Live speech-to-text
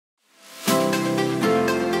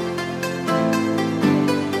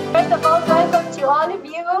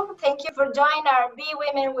Thank you for joining our Be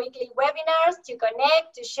Women weekly webinars to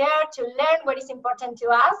connect, to share, to learn what is important to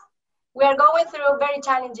us. We are going through very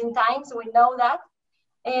challenging times, we know that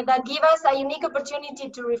give us a unique opportunity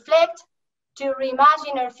to reflect, to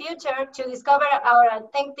reimagine our future, to discover our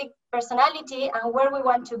authentic personality and where we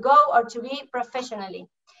want to go or to be professionally.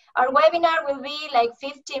 Our webinar will be like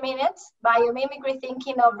 50 minutes, biomimicry,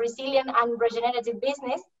 thinking of resilient and regenerative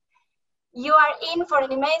business. You are in for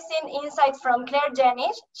an amazing insight from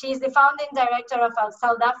Janish. She is the founding director of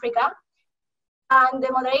South Africa. And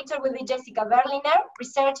the moderator will be Jessica Berliner,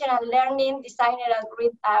 researcher and learning designer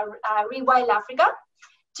at ReWild Africa.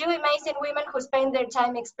 Two amazing women who spend their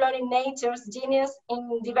time exploring nature's genius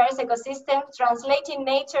in diverse ecosystems, translating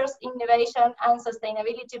nature's innovation and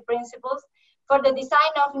sustainability principles for the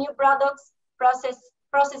design of new products,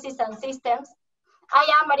 processes and systems. I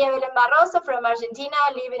am Maria Belén Barroso from Argentina,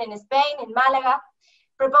 living in Spain, in Malaga,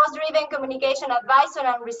 purpose-driven communication advisor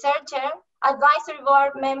and researcher, advisory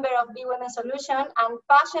board member of Be Women Solution, and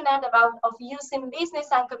passionate of using business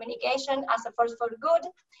and communication as a force for good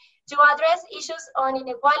to address issues on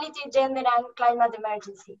inequality, gender, and climate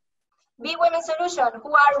emergency. Be Women Solution,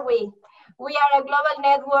 who are we? We are a global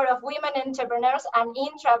network of women entrepreneurs and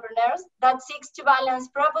intrapreneurs that seeks to balance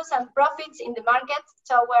purpose and profits in the market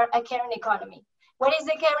toward a caring economy. What is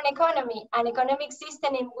the caring economy? An economic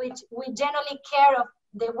system in which we generally care of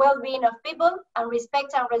the well-being of people and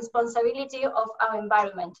respect and responsibility of our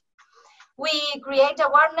environment. We create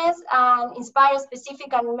awareness and inspire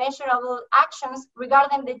specific and measurable actions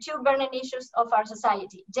regarding the two burning issues of our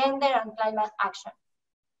society, gender and climate action.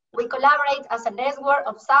 We collaborate as a network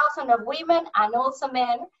of thousands of women and also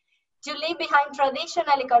men to leave behind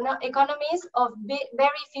traditional economies of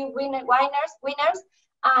very few winners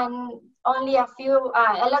and only a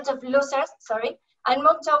lot of losers, and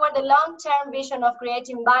move toward the long-term vision of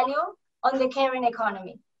creating value on the caring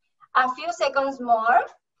economy. A few seconds more.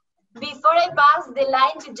 Before I pass the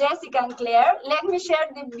line to Jessica and Claire, let me share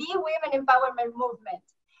the Be Women Empowerment movement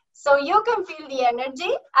so you can feel the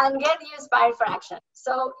energy and get you inspired for action.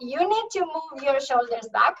 So you need to move your shoulders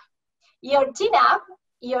back, your chin up,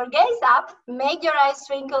 your gaze up, make your eyes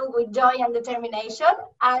twinkle with joy and determination,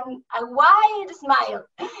 and a wide smile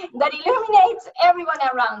that illuminates everyone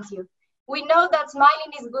around you. We know that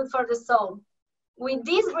smiling is good for the soul. With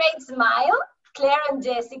this great smile, Claire and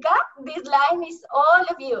Jessica, this line is all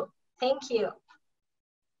of you. Thank you.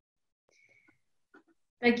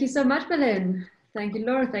 Thank you so much, Belén. Thank you,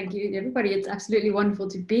 Laura. Thank you, everybody. It's absolutely wonderful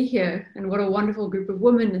to be here. And what a wonderful group of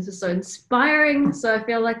women. This is so inspiring. So I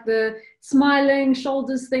feel like the smiling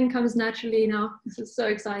shoulders thing comes naturally now. This is so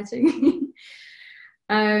exciting.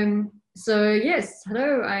 So yes,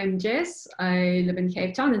 hello, I'm Jess. I live in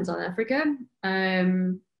Cape Town in South Africa.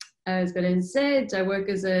 As Belén said, I work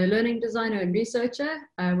as a learning designer and researcher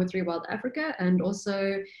with ReWild Africa, and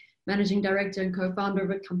also managing director and co-founder of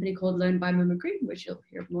a company called Learn Biomimicry, which you'll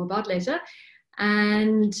hear more about later.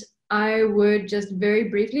 And I would just very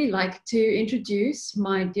briefly like to introduce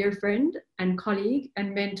my dear friend and colleague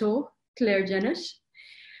and mentor, Claire Janish,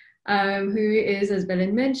 who is, as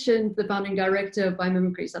Belén mentioned, the founding director of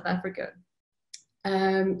Biomimicry South Africa.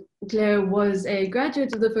 Claire was a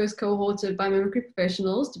graduate of the first cohort of biomimicry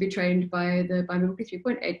professionals to be trained by the Biomimicry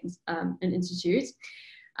 3.8 Institute.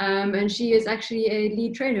 And she is actually a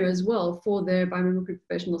lead trainer as well for the Biomimicry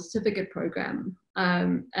Professional Certificate Program.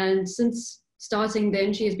 And since starting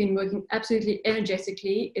then, she has been working absolutely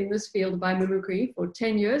energetically in this field of biomimicry for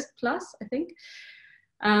 10 years plus, I think.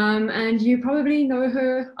 And you probably know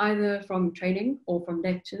her either from training or from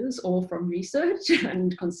lectures or from research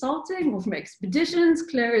and consulting or from expeditions.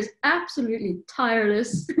 Claire is absolutely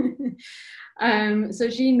tireless. So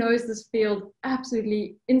she knows this field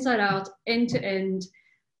absolutely inside out, end to end.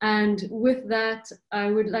 And with that,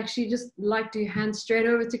 I would actually just like to hand straight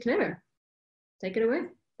over to Claire. Take it away.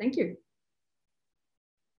 Thank you.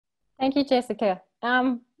 Thank you, Jessica.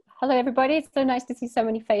 Hello, everybody. It's so nice to see so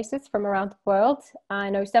many faces from around the world. I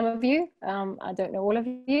know some of you. I don't know all of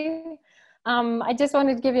you. I just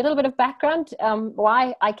wanted to give you a little bit of background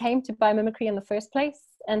why I came to biomimicry in the first place.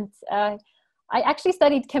 And I actually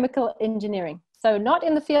studied chemical engineering. So not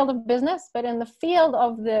in the field of business, but in the field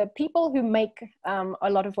of the people who make a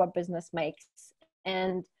lot of what business makes.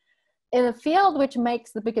 And in a field which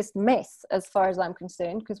makes the biggest mess, as far as I'm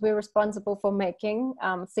concerned, because we're responsible for making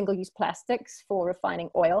single-use plastics, for refining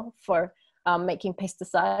oil, for making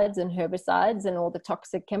pesticides and herbicides and all the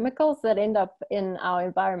toxic chemicals that end up in our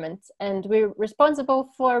environment. And we're responsible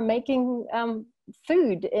for making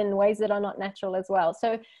food in ways that are not natural as well.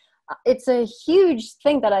 So it's a huge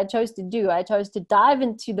thing that I chose to do. I chose to dive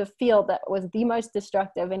into the field that was the most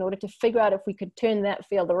destructive in order to figure out if we could turn that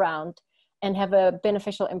field around and have a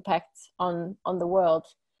beneficial impact on the world.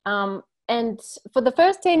 And for the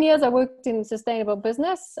first 10 years, I worked in sustainable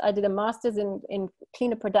business. I did a master's in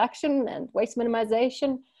cleaner production and waste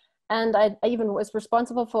minimization. And I even was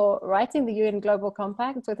responsible for writing the UN Global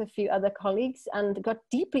Compact with a few other colleagues, and got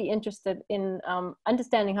deeply interested in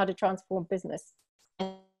understanding how to transform business.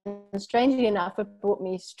 And strangely enough, it brought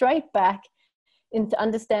me straight back into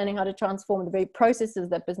understanding how to transform the very processes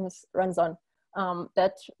that business runs on,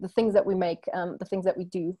 that the things that we make, the things that we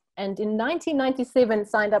do. And in 1997,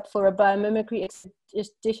 signed up for a biomimicry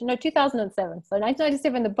expedition, no, 2007. So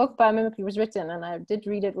 1997, the book Biomimicry was written, and I did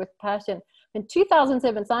read it with passion. In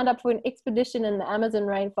 2007, signed up for an expedition in the Amazon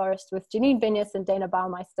rainforest with Janine Benyus and Dana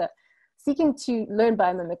Baumeister, seeking to learn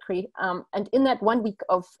biomimicry. And in that 1 week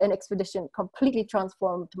of an expedition, completely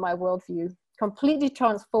transformed my worldview, completely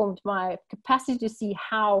transformed my capacity to see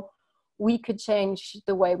how we could change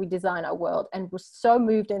the way we design our world, and was so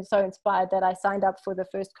moved and so inspired that I signed up for the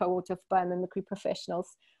first cohort of biomimicry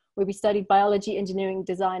professionals, where we studied biology, engineering,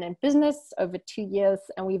 design, and business over 2 years.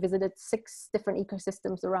 And we visited 6 different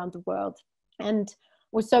ecosystems around the world. And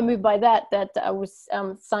was so moved by that I was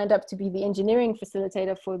signed up to be the engineering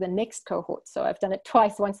facilitator for the next cohort. So I've done it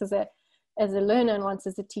twice, once as a learner and once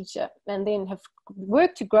as a teacher, and then have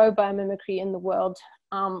worked to grow biomimicry in the world,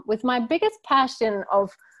 with my biggest passion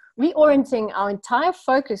of reorienting our entire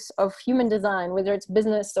focus of human design, whether it's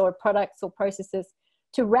business or products or processes,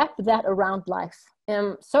 to wrap that around life.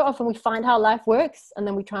 So often we find how life works, and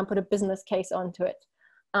then we try and put a business case onto it.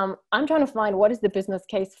 I'm trying to find what is the business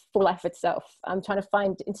case for life itself. I'm trying to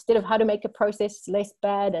find, instead of how to make a process less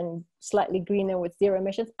bad and slightly greener with 0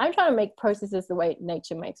 emissions, I'm trying to make processes the way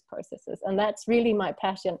nature makes processes. And that's really my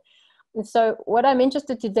passion. And so what I'm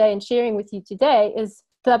interested today in sharing with you today is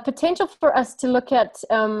the potential for us to look at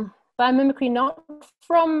biomimicry not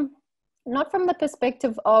from the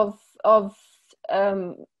perspective of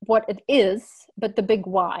what it is, but the big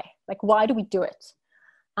why. Like, why do we do it?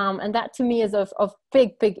 And that to me is of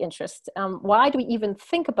big interest. Why do we even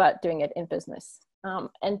think about doing it in business?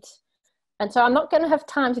 And so I'm not going to have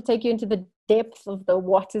time to take you into the depth of the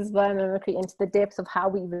what is biomimicry, into the depth of how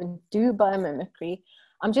we even do biomimicry.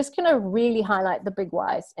 I'm just going to really highlight the big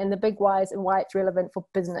whys and why it's relevant for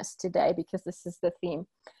business today, because this is the theme.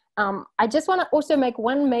 I just want to also make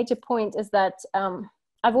one major point, is that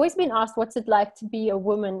I've always been asked, what's it like to be a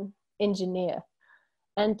woman engineer?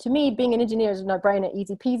 And to me, being an engineer is a no-brainer,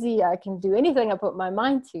 easy peasy. I can do anything I put my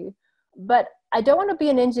mind to. But I don't want to be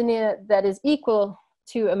an engineer that is equal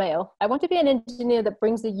to a male. I want to be an engineer that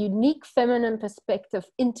brings a unique feminine perspective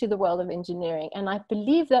into the world of engineering. And I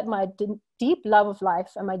believe that my deep love of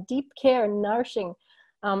life and my deep care and nourishing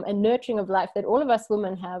and nurturing of life that all of us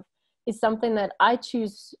women have is something that I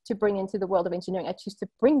choose to bring into the world of engineering. I choose to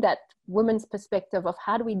bring that woman's perspective of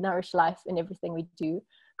how do we nourish life in everything we do,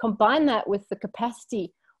 combine that with the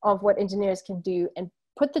capacity of what engineers can do, and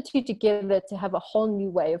put the two together to have a whole new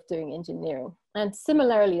way of doing engineering. And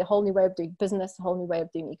similarly, a whole new way of doing business, a whole new way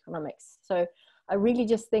of doing economics. So I really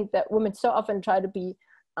just think that women so often try to be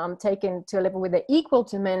taken to a level where they're equal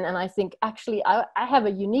to men. And I think actually I have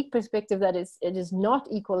a unique perspective that it is not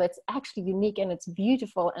equal. It's actually unique and it's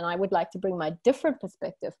beautiful. And I would like to bring my different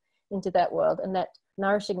perspective into that world. And that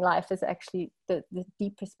nourishing life is actually the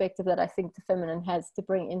deep perspective that I think the feminine has to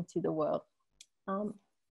bring into the world.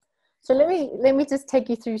 So let me just take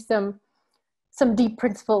you through some deep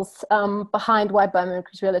principles behind why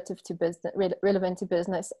biomimicry is relevant to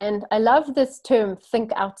business. And I love this term,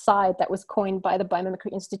 think outside, that was coined by the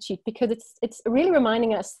Biomimicry Institute, because it's really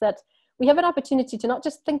reminding us that we have an opportunity to not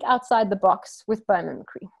just think outside the box with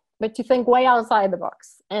biomimicry, but to think way outside the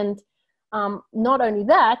box. And not only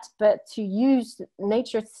that, but to use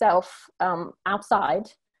nature itself outside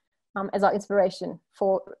as our inspiration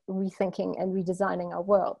for rethinking and redesigning our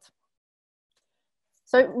world.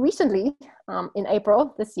 So recently, in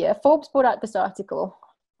April this year, Forbes put out this article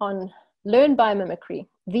on Learn Biomimicry,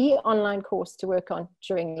 the online course to work on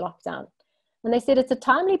during lockdown. And they said it's a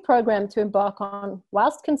timely program to embark on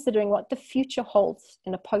whilst considering what the future holds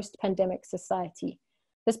in a post-pandemic society.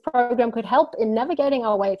 This program could help in navigating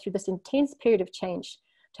our way through this intense period of change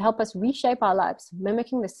to help us reshape our lives,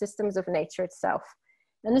 mimicking the systems of nature itself.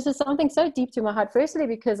 And this is something so deep to my heart, firstly,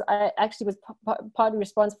 because I actually was partly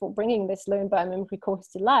responsible for bringing this Learn Biomimicry course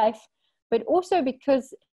to life, but also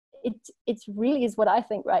because it really is what I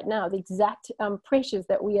think right now, the exact pressures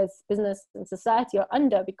that we as business and society are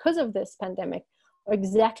under because of this pandemic are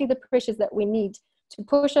exactly the pressures that we need to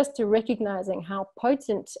push us to recognizing how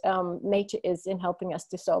potent nature is in helping us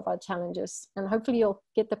to solve our challenges. And hopefully you'll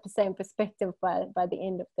get the same perspective by the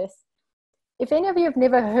end of this. If any of you have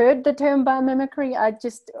never heard the term biomimicry, I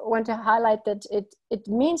just want to highlight that it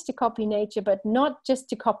means to copy nature, but not just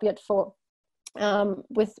to copy it for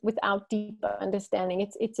without deep understanding.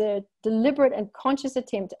 It's a deliberate and conscious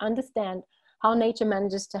attempt to understand how nature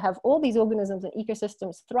manages to have all these organisms and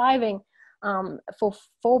ecosystems thriving for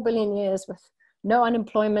 4 billion years with no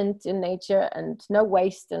unemployment in nature and no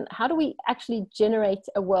waste. And how do we actually generate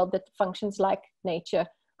a world that functions like nature?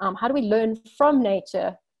 How do we learn from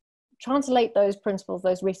nature, translate those principles,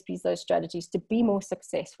 those recipes, those strategies to be more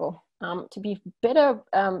successful, to be better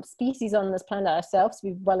species on this planet ourselves, to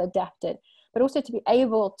be well adapted, but also to be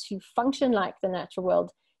able to function like the natural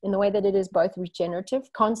world in the way that it is both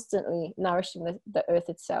regenerative, constantly nourishing the earth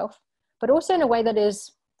itself, but also in a way that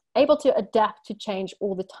is able to adapt to change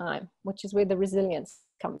all the time, which is where the resilience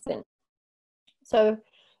comes in. So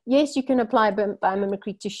yes, you can apply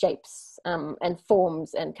biomimicry to shapes and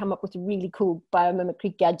forms and come up with really cool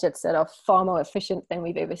biomimicry gadgets that are far more efficient than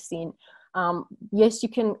we've ever seen. Yes, you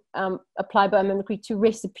can apply biomimicry to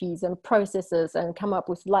recipes and processes and come up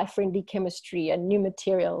with life-friendly chemistry and new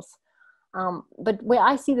materials. But where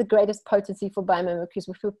I see the greatest potency for biomimicry is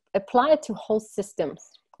if we apply it to whole systems,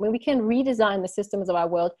 when we can redesign the systems of our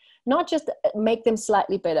world, not just make them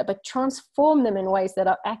slightly better, but transform them in ways that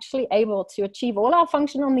are actually able to achieve all our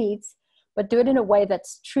functional needs, but do it in a way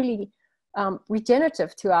that's truly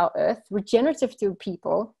regenerative to our earth, regenerative to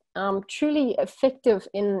people, truly effective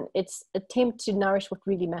in its attempt to nourish what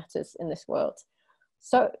really matters in this world.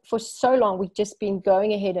 So for so long, we've just been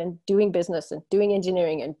going ahead and doing business and doing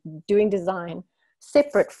engineering and doing design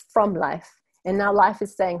separate from life. And now life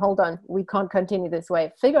is saying, hold on, we can't continue this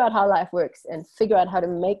way. Figure out how life works and figure out how to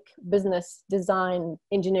make business, design,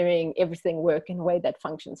 engineering, everything work in a way that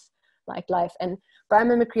functions like life. And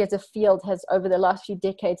biomimicry as a field has over the last few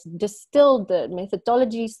decades distilled the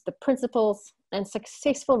methodologies, the principles, and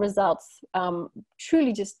successful results,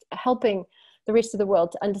 truly just helping the rest of the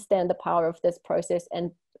world to understand the power of this process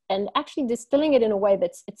and actually distilling it in a way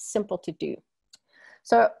that's simple to do.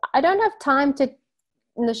 So I don't have time to,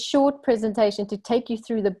 in the short presentation, to take you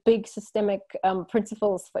through the big systemic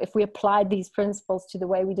principles for if we applied these principles to the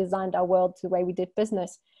way we designed our world, to the way we did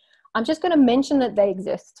business. I'm just going to mention that they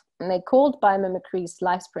exist, and they're called Biomimicry's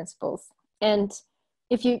life principles. And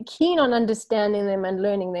if you're keen on understanding them and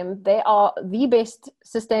learning them, they are the best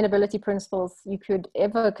sustainability principles you could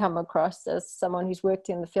ever come across as someone who's worked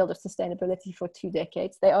in the field of sustainability for 2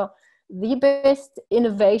 decades. They are the best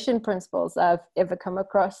innovation principles I've ever come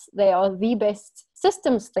across. They are the best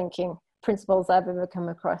systems thinking principles I've ever come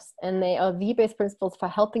across. And they are the best principles for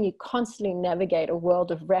helping you constantly navigate a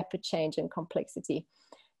world of rapid change and complexity.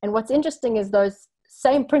 And what's interesting is those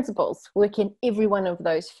same principles work in every one of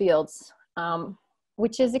those fields,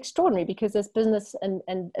 which is extraordinary because as business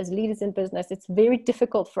and as leaders in business, it's very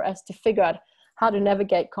difficult for us to figure out how to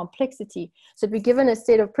navigate complexity. So to be given a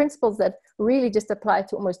set of principles that really just apply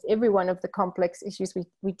to almost every one of the complex issues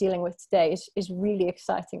we're dealing with today is really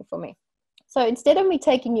exciting for me. So instead of me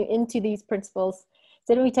taking you into these principles,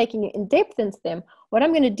 instead of me taking you in depth into them, what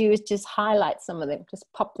I'm going to do is just highlight some of them, just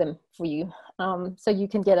pop them for you, so you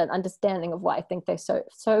can get an understanding of why I think they're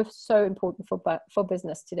so important for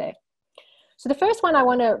business today. So the first one I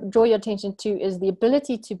want to draw your attention to is the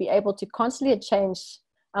ability to be able to constantly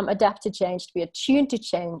adapt to change, to be attuned to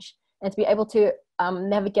change, and to be able to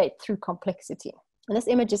navigate through complexity. And this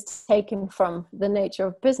image is taken from the nature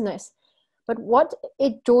of business. But what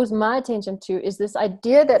it draws my attention to is this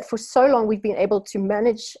idea that for so long we've been able to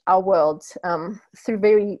manage our world through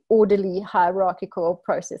very orderly hierarchical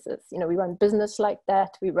processes. You know, we run business like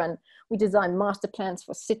that. We design master plans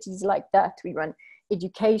for cities like that. We run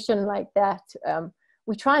education like that.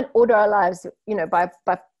 We try and order our lives, you know, by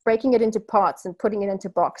breaking it into parts and putting it into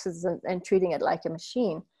boxes and treating it like a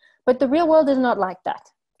machine. But the real world is not like that.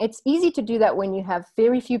 It's easy to do that when you have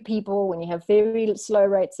very few people, when you have very slow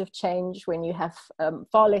rates of change, when you have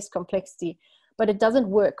far less complexity, but it doesn't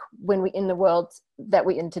work when we're in the world that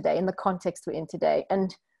we're in today, in the context we're in today.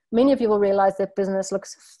 And many of you will realize that business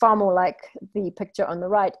looks far more like the picture on the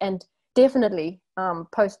right. And definitely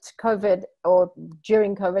post-COVID or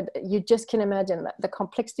during COVID, you just can imagine that the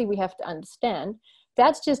complexity we have to understand.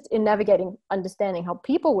 That's just in navigating, understanding how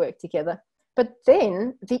people work together. But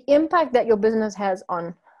then the impact that your business has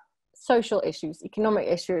on social issues, economic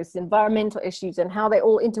issues, environmental issues, and how they're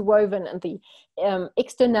all interwoven, and the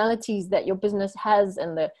externalities that your business has,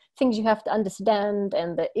 and the things you have to understand,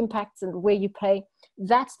 and the impacts and where you play.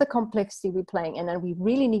 That's the complexity we're playing in, and we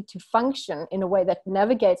really need to function in a way that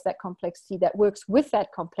navigates that complexity, that works with that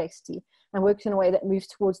complexity, and works in a way that moves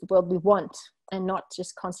towards the world we want, and not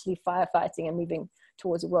just constantly firefighting and moving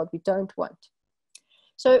towards a world we don't want.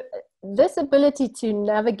 So this ability to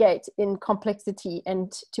navigate in complexity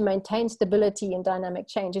and to maintain stability in dynamic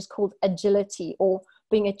change is called agility, or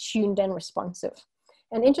being attuned and responsive.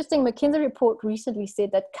 An interesting McKinsey report recently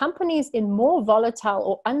said that companies in more volatile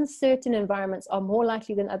or uncertain environments are more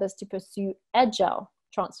likely than others to pursue agile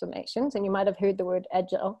transformations. And you might have heard the word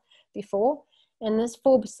agile before. And this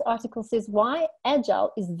Forbes article says why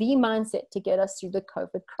agile is the mindset to get us through the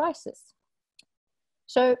COVID crisis.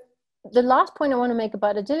 So the last point I want to make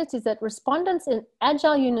about agility is that respondents in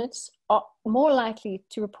agile units are more likely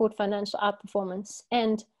to report financial outperformance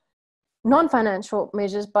and non-financial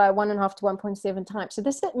measures by 1.5 to 1.7 times. So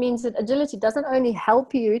this means that agility doesn't only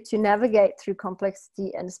help you to navigate through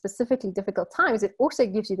complexity and specifically difficult times, it also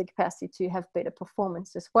gives you the capacity to have better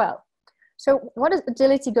performance as well. So what has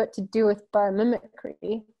agility got to do with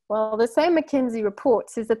biomimicry? Well, the same McKinsey report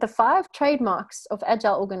says that the 5 trademarks of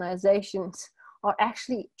agile organizations are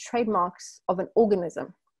actually trademarks of an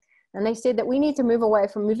organism. And they said that we need to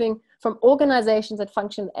moving from organizations that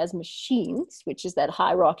function as machines, which is that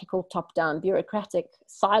hierarchical, top-down, bureaucratic,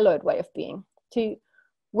 siloed way of being, to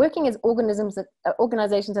working as organisms,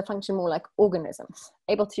 organizations that function more like organisms,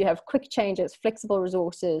 able to have quick changes, flexible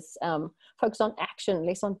resources, focus on action,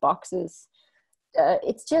 less on boxes.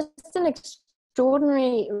 It's just an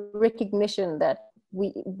extraordinary recognition that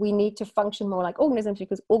we need to function more like organisms,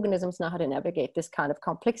 because organisms know how to navigate this kind of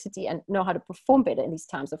complexity and know how to perform better in these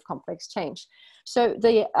times of complex change. So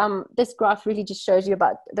this graph really just shows you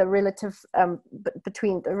about the relative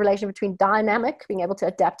relation between dynamic, being able to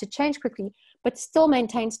adapt to change quickly, but still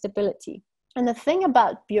maintain stability. And the thing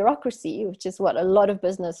about bureaucracy, which is what a lot of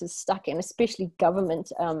business is stuck in, especially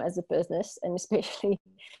government as a business, and especially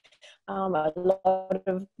a lot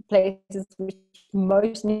of places which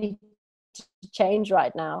most need to change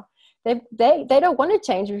right now, they don't want to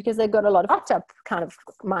change because they've got a lot of startup kind of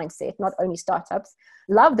mindset. Not only startups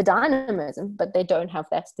love the dynamism, but they don't have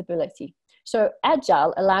that stability. So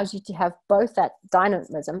agile allows you to have both that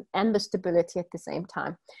dynamism and the stability at the same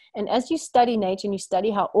time. And as you study nature and you study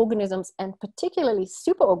how organisms, and particularly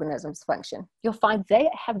superorganisms, function, you'll find they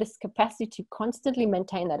have this capacity to constantly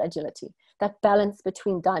maintain that agility, that balance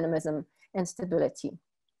between dynamism and stability.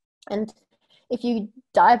 And if you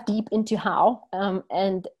dive deep into how,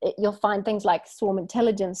 you'll find things like swarm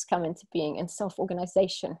intelligence come into being, and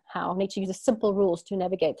self-organization, how nature uses simple rules to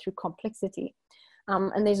navigate through complexity.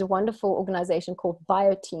 And there's a wonderful organization called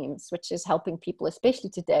Bioteams, which is helping people, especially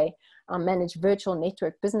today, manage virtual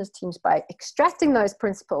network business teams by extracting those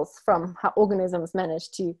principles from how organisms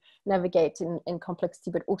manage to navigate in complexity,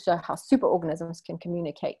 but also how superorganisms can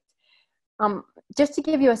communicate. Just to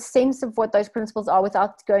give you a sense of what those principles are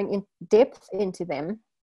without going in depth into them,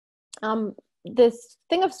 this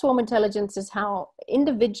thing of swarm intelligence is how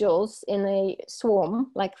individuals in a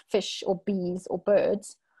swarm, like fish or bees or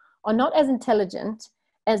birds, are not as intelligent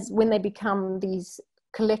as when they become these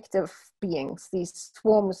collective beings, these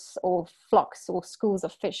swarms or flocks or schools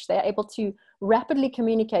of fish. They're able to rapidly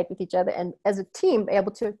communicate with each other, and as a team, be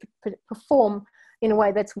able to perform in a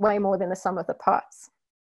way that's way more than the sum of the parts.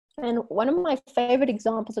 And one of my favorite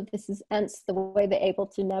examples of this is ants, the way they're able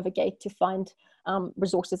to navigate to find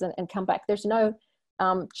resources and come back. There's no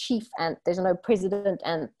chief ant, there's no president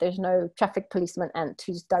ant, there's no traffic policeman ant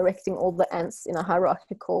who's directing all the ants in a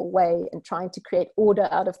hierarchical way and trying to create order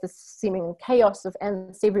out of the seeming chaos of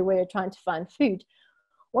ants everywhere trying to find food.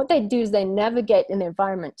 What they do is they navigate in the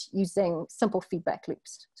environment using simple feedback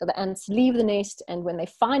loops. So the ants leave the nest, and when they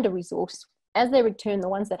find a resource, as they return, the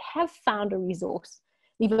ones that have found a resource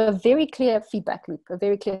leave a very clear feedback loop, a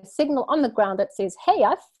very clear signal on the ground that says, hey,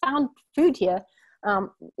 I've found food here.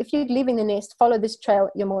 If you're leaving the nest, follow this trail,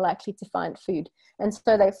 you're more likely to find food. And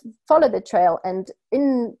so they follow the trail, and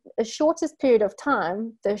in the shortest period of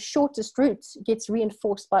time, the shortest route gets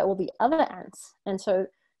reinforced by all the other ants. And so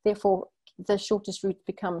therefore, the shortest route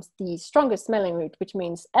becomes the strongest smelling route, which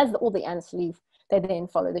means as all the ants leave, they then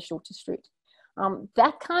follow the shortest route.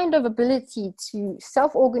 That kind of ability to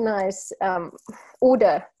self-organize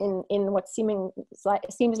order in what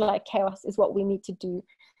seems like chaos is what we need to do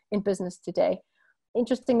in business today.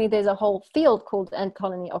 Interestingly, there's a whole field called ant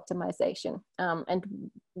colony optimization. And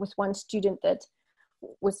with one student that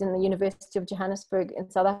was in the University of Johannesburg in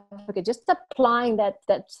South Africa, just applying that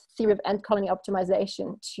theory of ant colony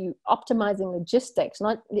optimization to optimizing logistics,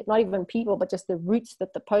 not even people, but just the routes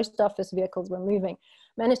that the post office vehicles were moving,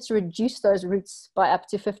 managed to reduce those routes by up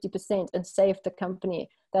to 50% and save the company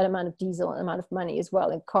that amount of diesel and amount of money as well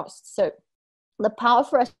in costs. So the power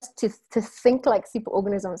for us to think like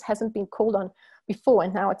superorganisms hasn't been called on before,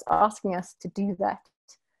 and now it's asking us to do that.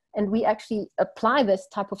 And we actually apply this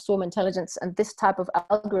type of swarm intelligence and this type of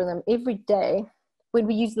algorithm every day when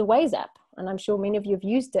we use the Waze app. And I'm sure many of you have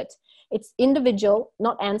used it. It's individual,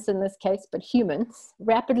 not ants in this case, but humans,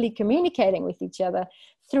 rapidly communicating with each other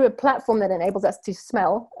through a platform that enables us to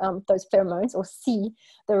smell those pheromones or see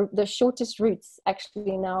the shortest routes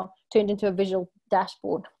actually now turned into a visual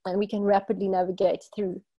dashboard. And we can rapidly navigate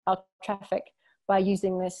through our traffic by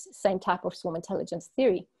using this same type of swarm intelligence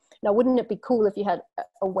theory. Now, wouldn't it be cool if you had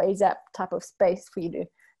a Waze app type of space for you to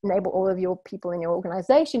enable all of your people in your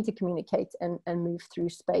organization to communicate and move through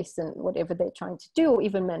space and whatever they're trying to do, or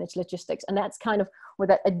even manage logistics? And that's kind of where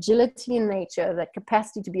that agility in nature, that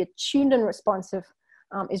capacity to be attuned and responsive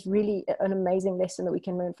is really an amazing lesson that we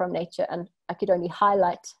can learn from nature. And I could only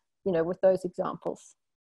highlight, with those examples.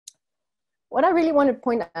 What I really want to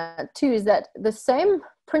point out too is that the same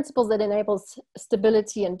principles that enables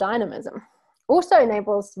stability and dynamism also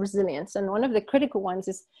enables resilience. And one of the critical ones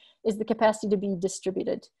is the capacity to be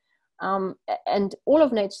distributed. And all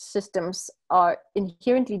of nature's systems are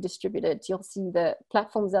inherently distributed. You'll see the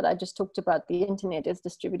platforms that I just talked about, the internet is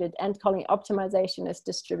distributed, ant colony optimization is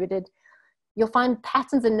distributed. You'll find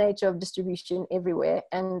patterns in nature of distribution everywhere.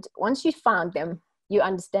 And once you found them, you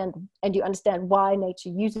understand why nature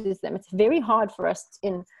uses them. It's very hard for us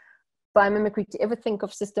in biomimicry to ever think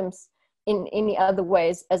of systems in any other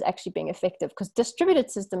ways as actually being effective, because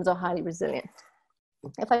distributed systems are highly resilient.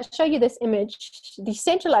 If I show you this image, the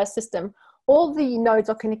centralized system, all the nodes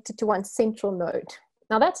are connected to one central node.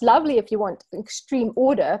 Now that's lovely if you want extreme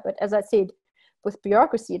order, but as I said, with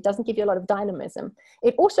bureaucracy, it doesn't give you a lot of dynamism.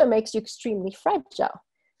 It also makes you extremely fragile,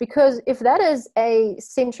 because if that is a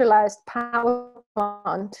centralized power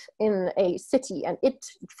plant in a city and it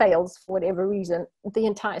fails for whatever reason, the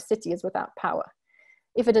entire city is without power.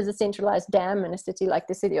 If it is a centralized dam in a city like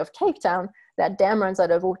the city of Cape Town, that dam runs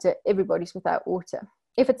out of water, everybody's without water.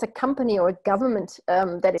 If it's a company or a government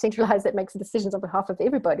that is centralized, that makes decisions on behalf of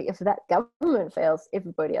everybody, if that government fails,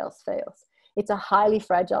 everybody else fails. It's a highly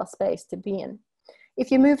fragile space to be in.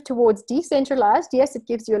 If you move towards decentralized, yes, it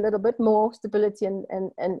gives you a little bit more stability and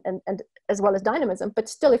as well as dynamism, but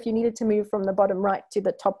still, if you needed to move from the bottom right to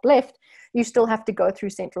the top left, you still have to go through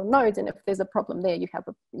central nodes, and if there's a problem there,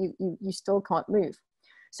 you still can't move.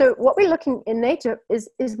 So what we're looking in nature is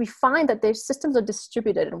we find that their systems are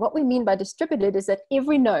distributed. And what we mean by distributed is that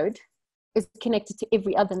every node is connected to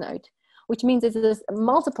every other node, which means there's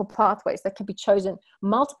multiple pathways that can be chosen,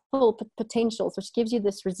 multiple potentials, which gives you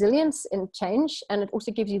this resilience in change. And it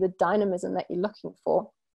also gives you the dynamism that you're looking for.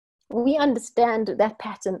 We understand that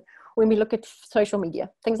pattern when we look at social media.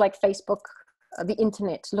 Things like Facebook, the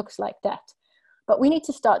internet looks like that. But we need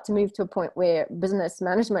to start to move to a point where business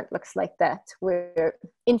management looks like that, where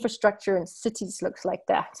infrastructure in cities looks like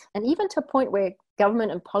that, and even to a point where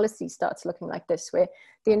government and policy starts looking like this, where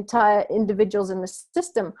the entire individuals in the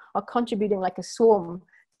system are contributing like a swarm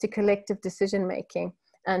to collective decision making,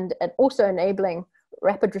 and also enabling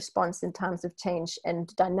rapid response in times of change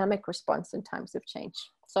and dynamic response in times of change.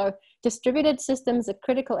 So distributed systems are a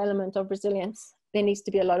critical element of resilience. There needs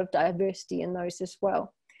to be a lot of diversity in those as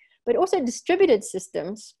well. But also distributed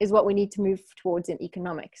systems is what we need to move towards in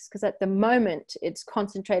economics, because at the moment it's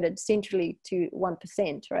concentrated centrally to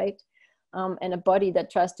 1%, right? And a body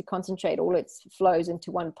that tries to concentrate all its flows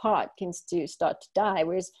into one part tends to start to die,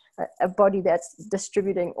 whereas a body that's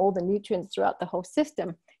distributing all the nutrients throughout the whole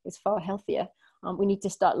system is far healthier. We need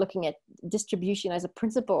to start looking at distribution as a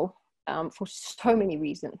principle for so many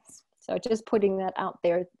reasons. So just putting that out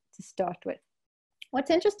there to start with.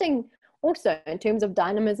 What's interesting also, in terms of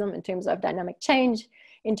dynamism, in terms of dynamic change,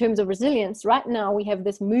 in terms of resilience, right now we have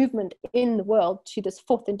this movement in the world to this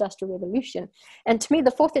fourth industrial revolution. And to me,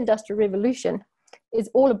 the fourth industrial revolution is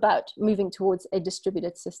all about moving towards a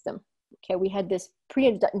distributed system. Okay, we had this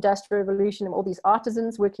pre-industrial revolution of all these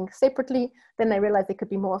artisans working separately. Then they realized they could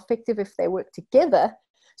be more effective if they worked together.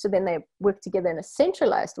 So then they worked together in a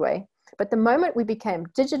centralized way. But the moment we became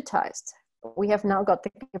digitized, we have now got the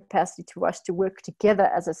capacity to us to work together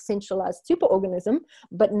as a centralized superorganism,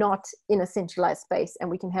 but not in a centralized space. And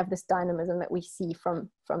we can have this dynamism that we see from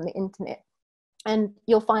the internet. And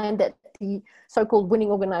you'll find that the so-called winning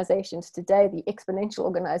organizations today, the exponential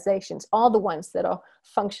organizations, are the ones that are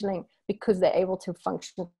functioning because they're able to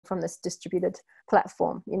function from this distributed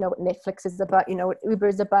platform. You know what Netflix is about, you know what Uber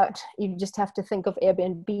is about. You just have to think of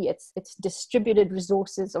Airbnb. It's distributed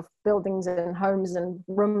resources of buildings and homes and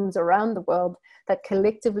rooms around the world that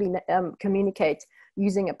collectively communicate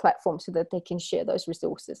using a platform so that they can share those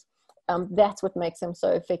resources. That's what makes them so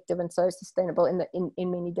effective and so sustainable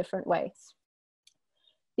in many different ways.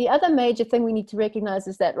 The other major thing we need to recognize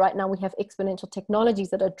is that right now we have exponential technologies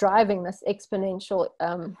that are driving this exponential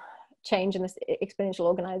change in this exponential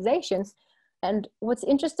organizations. And what's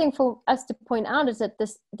interesting for us to point out is that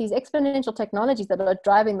these exponential technologies that are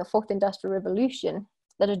driving the fourth industrial revolution,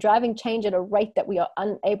 that are driving change at a rate that we are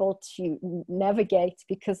unable to navigate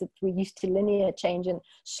because we're used to linear change and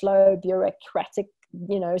slow bureaucratic,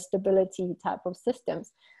 you know, stability type of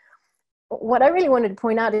systems. What I really wanted to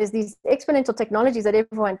point out is these exponential technologies that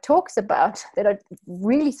everyone talks about that are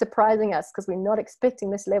really surprising us because we're not expecting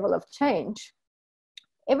this level of change.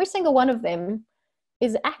 Every single one of them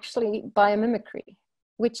is actually biomimicry,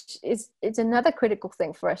 which it's another critical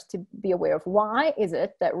thing for us to be aware of. Why is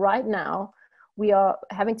it that right now we are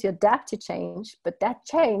having to adapt to change, but that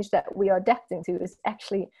change that we are adapting to is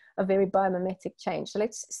actually a very biomimetic change? So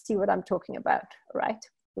let's see what I'm talking about, right?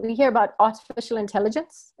 We hear about artificial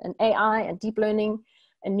intelligence and AI and deep learning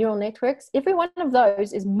and neural networks. Every one of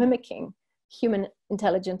those is mimicking human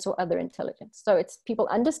intelligence or other intelligence. So it's people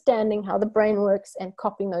understanding how the brain works and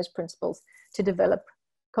copying those principles to develop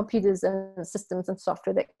computers and systems and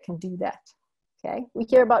software that can do that. Okay, we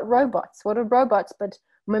hear about robots. What are robots but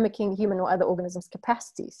mimicking human or other organisms'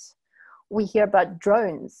 capacities? We hear about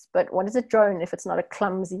drones, but what is a drone if it's not a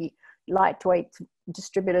clumsy, lightweight,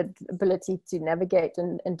 distributed ability to navigate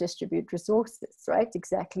and distribute resources, right?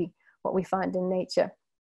 Exactly what we find in nature.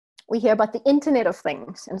 We hear about the Internet of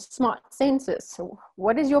Things and smart sensors. So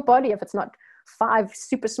what is your body if it's not 5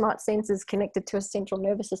 super smart sensors connected to a central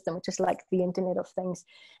nervous system, which is like the Internet of Things?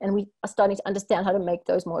 And we are starting to understand how to make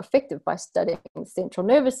those more effective by studying central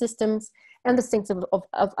nervous systems and the sense of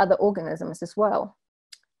other organisms as well.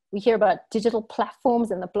 We hear about digital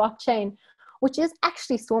platforms and the blockchain, which is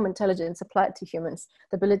actually swarm intelligence applied to humans,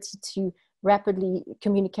 the ability to rapidly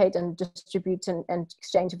communicate and distribute and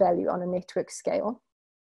exchange value on a network scale.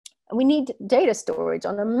 And we need data storage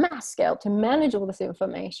on a mass scale to manage all this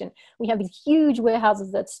information. We have these huge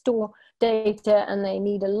warehouses that store data and they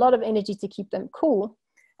need a lot of energy to keep them cool.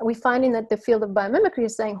 And we're finding that the field of biomimicry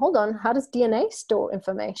is saying, hold on, how does DNA store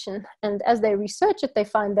information? And as they research it, they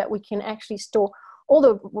find that we can actually store all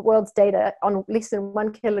the world's data on less than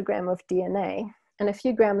 1 kilogram of DNA, and a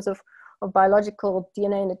few grams of biological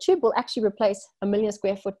DNA in a tube will actually replace a 1 million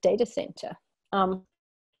square foot data center.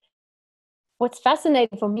 What's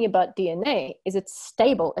fascinating for me about DNA is it's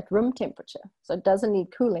stable at room temperature, so it doesn't need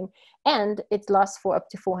cooling, and it lasts for up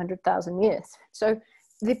to 400,000 years. So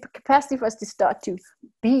the capacity for us to start to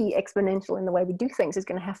be exponential in the way we do things is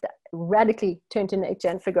going to have to radically turn to nature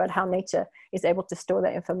and figure out how nature is able to store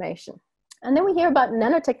that information. And then we hear about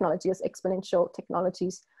nanotechnology as exponential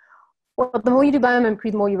technologies. Well, the more you do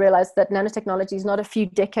biomimicry, the more you realize that nanotechnology is not a few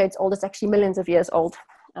decades old, it's actually millions of years old.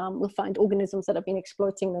 We'll find organisms that have been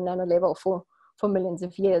exploiting the nano level for millions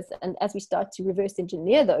of years. And as we start to reverse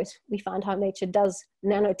engineer those, we find how nature does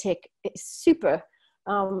nanotech super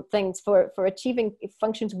things for achieving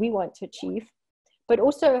functions we want to achieve, but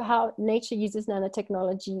also how nature uses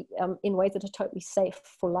nanotechnology in ways that are totally safe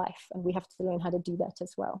for life. And we have to learn how to do that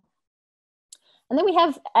as well. And then we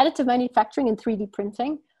have additive manufacturing and 3D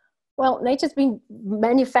printing. Well, nature's been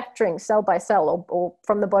manufacturing cell by cell or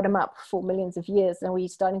from the bottom up for millions of years. And we're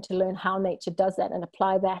starting to learn how nature does that and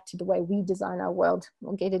apply that to the way we design our world.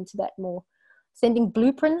 We'll get into that more. Sending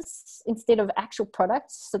blueprints instead of actual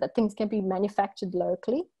products so that things can be manufactured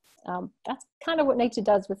locally. That's kind of what nature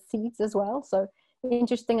does with seeds as well. So an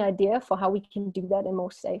interesting idea for how we can do that in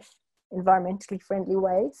more safe, environmentally friendly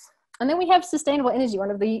ways. And then we have sustainable energy, one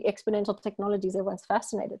of the exponential technologies everyone's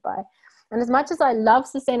fascinated by. And as much as I love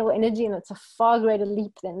sustainable energy, and it's a far greater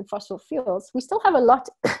leap than fossil fuels, we still have a lot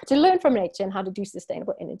to learn from nature and how to do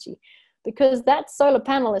sustainable energy. Because that solar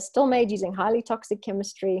panel is still made using highly toxic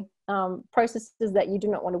chemistry, processes that you do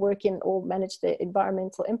not want to work in or manage the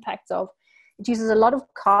environmental impacts of. It uses a lot of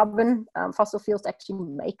carbon, fossil fuels to actually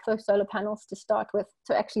make those solar panels to start with,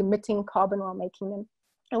 so actually emitting carbon while making them.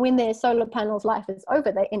 And when their solar panels' life is over,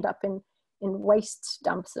 they end up in waste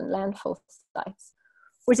dumps and landfill sites.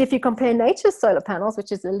 Whereas if you compare nature's solar panels,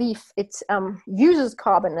 which is a leaf, it uses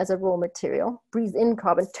carbon as a raw material, breathes in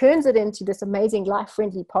carbon, turns it into this amazing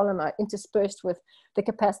life-friendly polymer interspersed with the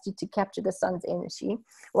capacity to capture the sun's energy.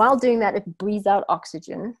 While doing that, it breathes out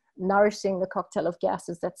oxygen, nourishing the cocktail of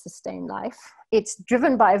gases that sustain life. It's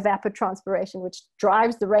driven by evapotranspiration, which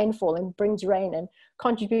drives the rainfall and brings rain and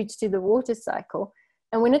contributes to the water cycle.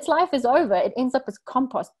 And when its life is over, it ends up as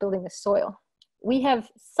compost building the soil. We have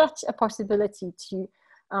such a possibility to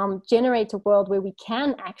generate a world where we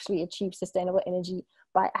can actually achieve sustainable energy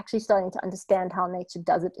by actually starting to understand how nature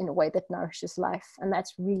does it in a way that nourishes life. And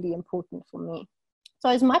that's really important for me. So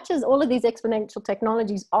as much as all of these exponential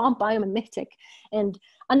technologies are biomimetic, and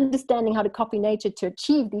understanding how to copy nature to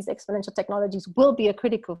achieve these exponential technologies will be a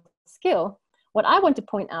critical skill, what I want to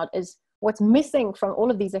point out is what's missing from all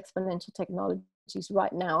of these exponential technologies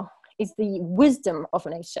right now is the wisdom of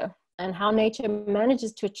nature, and how nature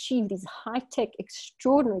manages to achieve these high-tech,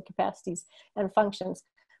 extraordinary capacities and functions,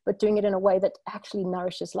 but doing it in a way that actually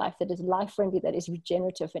nourishes life, that is life-friendly, that is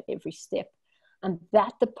regenerative in every step. And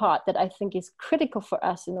that's the part that I think is critical for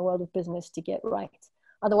us in the world of business to get right.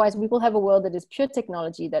 Otherwise, we will have a world that is pure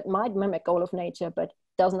technology that might mimic all of nature, but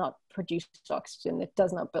does not produce oxygen, that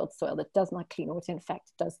does not build soil, that does not clean water. In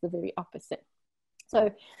fact, does the very opposite.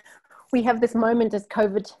 So we have this moment as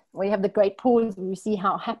COVID, we have the great pause, where we see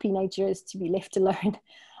how happy nature is to be left alone.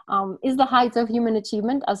 Is the height of human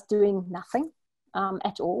achievement us doing nothing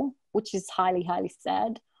at all, which is highly, highly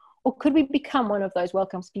sad? Or could we become one of those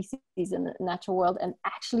welcome species in the natural world and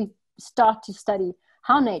actually start to study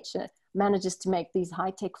how nature manages to make these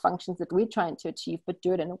high-tech functions that we're trying to achieve, but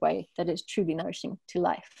do it in a way that is truly nourishing to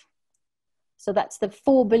life? So that's the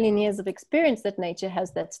 4 billion years of experience that nature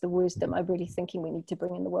has. That's the wisdom I'm really thinking we need to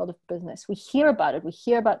bring in the world of business. We hear about it. We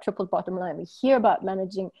hear about triple bottom line. We hear about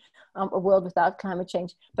managing a world without climate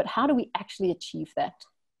change. But how do we actually achieve that?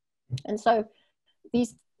 And so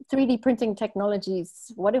these 3D printing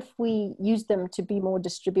technologies, what if we use them to be more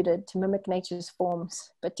distributed, to mimic nature's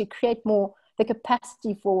forms, but to create more the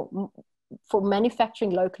capacity for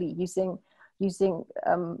manufacturing locally, using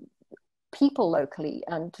people locally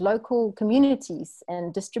and local communities,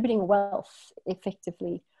 and distributing wealth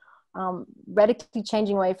effectively, radically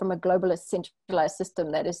changing away from a globalist centralized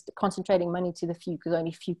system that is concentrating money to the few because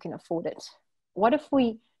only few can afford it. What if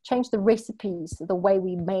we change the recipes, the way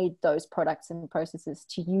we made those products and processes,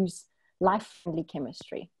 to use life-friendly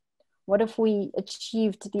chemistry? What if we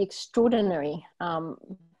achieved the extraordinary,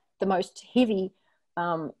 the most heavy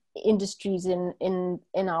industries in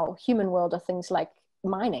our human world are things like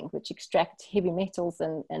mining, which extract heavy metals,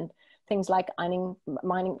 and things like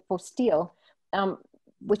mining for steel,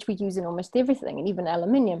 which we use in almost everything, and even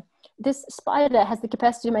aluminium. This spider has the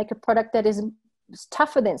capacity to make a product that is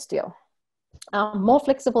tougher than steel, more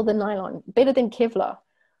flexible than nylon, better than Kevlar,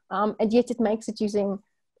 and yet it makes it using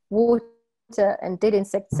water and dead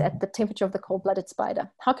insects at the temperature of the cold-blooded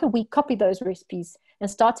spider. How can we copy those recipes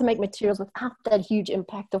and start to make materials without that huge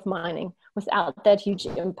impact of mining, without that huge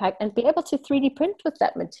impact, and be able to 3D print with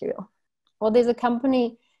that material? Well, there's a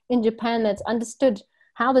company in Japan that's understood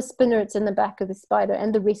how the spinnerets in the back of the spider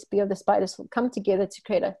and the recipe of the spiders will come together to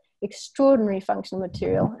create an extraordinary functional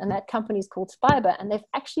material, and that company is called Fiber, and they've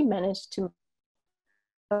actually managed to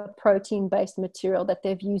a protein-based material that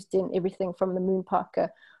they've used in everything from the Moon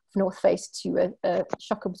Parker North Face to a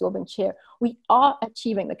shock-absorbent chair. We are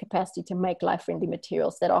achieving the capacity to make life-friendly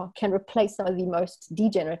materials that can replace some of the most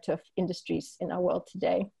degenerative industries in our world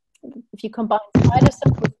today. If you combine spider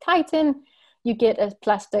silk with chitin, you get a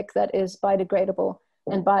plastic that is biodegradable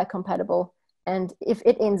and biocompatible. And if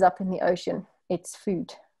it ends up in the ocean, it's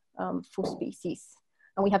food for species.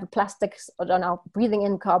 And we have a plastics on our breathing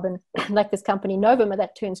in carbon, like this company Novum,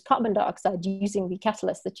 that turns carbon dioxide using the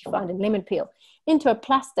catalyst that you find in lemon peel into a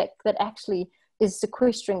plastic that actually is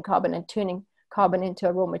sequestering carbon and turning carbon into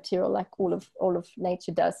a raw material, like all of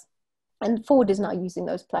nature does. And Ford is now using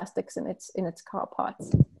those plastics in its car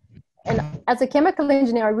parts. And as a chemical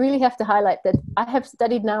engineer, I really have to highlight that I have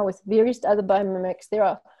studied now with various other biomimics. There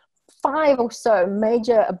are 5 or so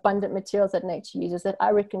major abundant materials that nature uses that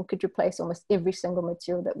I reckon could replace almost every single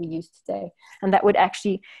material that we use today. And that would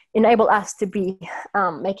actually enable us to be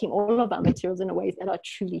making all of our materials in ways that are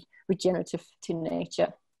truly regenerative to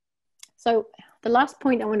nature. So the last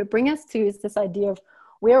point I want to bring us to is this idea of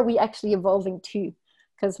where are we actually evolving to?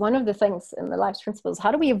 Because one of the things in the life's principles,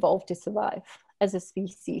 how do we evolve to survive as a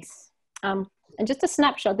species? And just a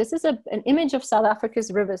snapshot, this is an image of South Africa's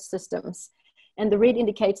river systems. And the red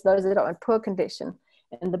indicates those that are in poor condition,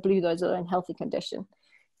 and the blue, those that are in healthy condition.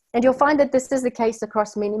 And you'll find that this is the case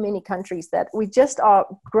across many, many countries, that we just are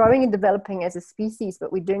growing and developing as a species,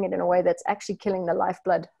 but we're doing it in a way that's actually killing the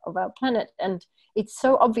lifeblood of our planet. And it's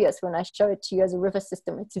so obvious when I show it to you as a river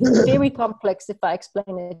system. It's very complex if I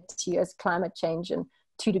explain it to you as climate change and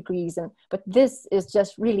 2 degrees, but this is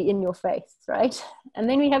just really in your face, right? And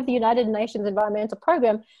then we have the United Nations Environmental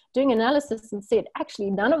Program doing analysis and said,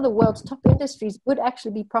 actually, none of the world's top industries would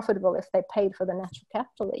actually be profitable if they paid for the natural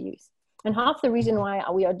capital they use. And half the reason why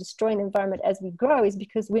we are destroying the environment as we grow is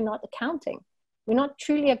because we're not accounting. We're not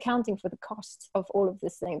truly accounting for the costs of all of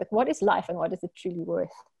this thing. Like, what is life and what is it truly worth?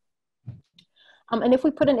 And if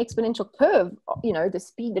we put an exponential curve, you know, the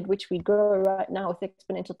speed at which we grow right now with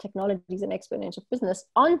exponential technologies and exponential business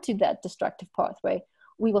onto that destructive pathway,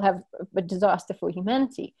 we will have a disaster for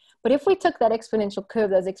humanity. But if we took that exponential curve,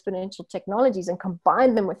 those exponential technologies, and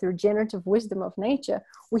combined them with the regenerative wisdom of nature,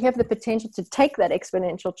 we have the potential to take that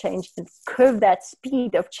exponential change and curve that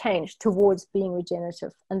speed of change towards being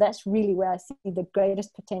regenerative. And that's really where I see the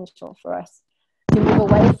greatest potential for us to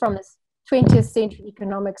move away from this 20th century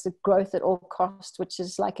economics of growth at all costs, which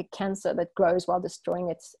is like a cancer that grows while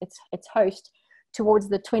destroying its host, towards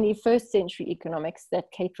the 21st century economics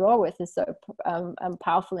that Kate Raworth is so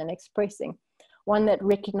powerful in expressing, one that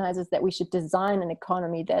recognizes that we should design an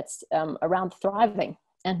economy that's around thriving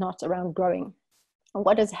and not around growing. And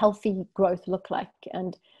what does healthy growth look like?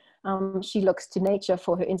 And she looks to nature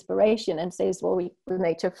for her inspiration and says, well,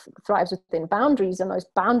 nature thrives within boundaries, and those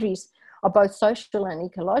boundaries are both social and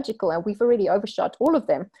ecological, and we've already overshot all of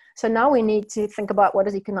them. So now we need to think about what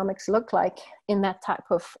does economics look like in that type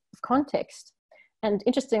of context. And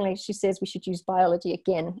interestingly, she says we should use biology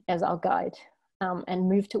again as our guide, and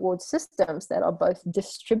move towards systems that are both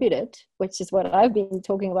distributed, which is what I've been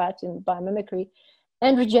talking about in biomimicry,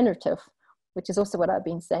 and regenerative, which is also what I've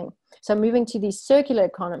been saying. So moving to these circular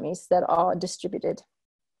economies that are distributed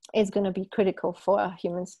is going to be critical for our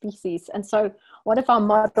human species. And so what if our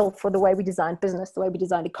model for the way we design business, the way we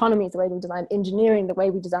design economies, the way we design engineering, the way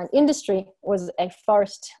we design industry was a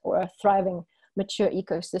forest or a thriving, mature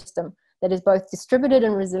ecosystem that is both distributed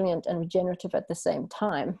and resilient and regenerative at the same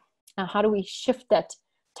time? Now, how do we shift that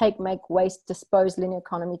take, make, waste, dispose linear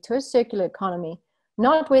economy to a circular economy,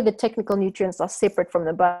 not where the technical nutrients are separate from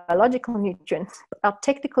the biological nutrients? Our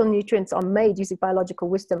technical nutrients are made using biological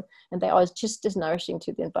wisdom, and they are just as nourishing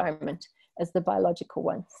to the environment as the biological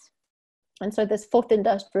ones. And so this fourth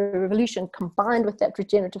industrial revolution, combined with that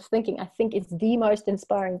regenerative thinking, I think is the most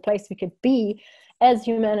inspiring place we could be as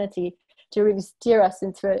humanity to really steer us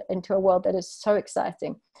into a world that is so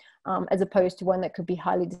exciting, as opposed to one that could be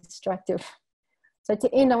highly destructive. So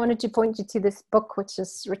to end, I wanted to point you to this book, which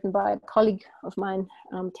is written by a colleague of mine,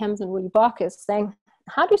 Tamsin Willie Barker, saying,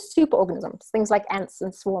 how do superorganisms, things like ants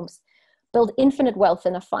and swarms, build infinite wealth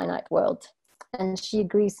in a finite world? And she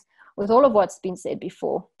agrees with all of what's been said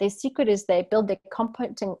before. Their secret is they build their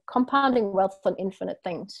compounding wealth on infinite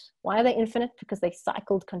things. Why are they infinite? Because they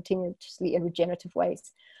cycled continuously in regenerative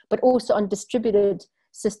ways, but also on distributed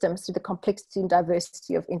systems through the complexity and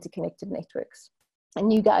diversity of interconnected networks.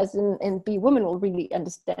 And you guys in Be Women will really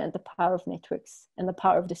understand the power of networks and the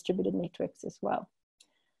power of distributed networks as well.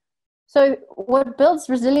 So what builds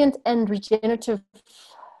resilient and regenerative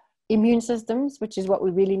immune systems, which is what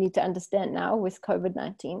we really need to understand now with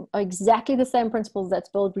COVID-19, are exactly the same principles that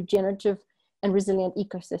build regenerative and resilient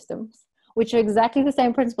ecosystems, which are exactly the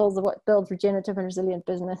same principles of what builds regenerative and resilient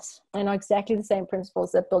business, and are exactly the same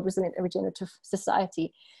principles that build resilient and regenerative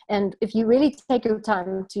society. And if you really take your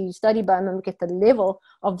time to study biomimicry at the level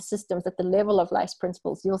of the systems, at the level of life's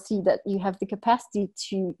principles, you'll see that you have the capacity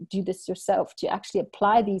to do this yourself, to actually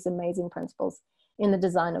apply these amazing principles in the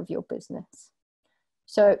design of your business.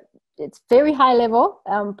 So it's very high level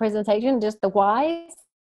presentation, just the whys.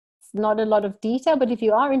 Not a lot of detail, but if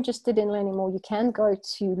you are interested in learning more, you can go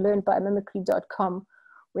to learnbiomimicry.com,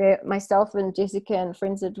 where myself and Jessica and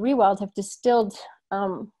friends at ReWild have distilled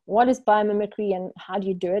what is biomimicry and how do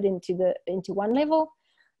you do it into one level,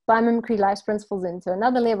 biomimicry life's principles into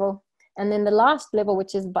another level, and then the last level,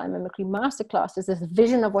 which is biomimicry masterclass, is this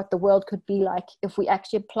vision of what the world could be like if we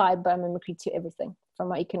actually applied biomimicry to everything,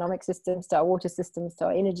 from our economic systems to our water systems to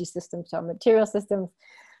our energy systems to our material systems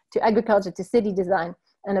to agriculture to city design,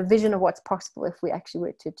 and a vision of what's possible if we actually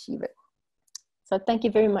were to achieve it. So thank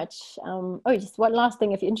you very much. Just one last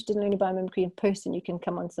thing, if you're interested in learning biomimicry in person, you can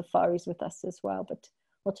come on safaris with us as well, but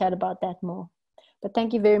we'll chat about that more. But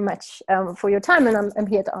thank you very much for your time, and I'm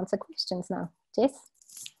here to answer questions now. Jess?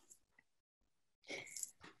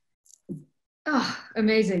 Oh,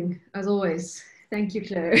 amazing, as always. Thank you,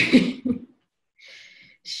 Claire.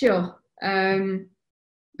 Sure.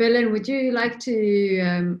 Berlin, would you like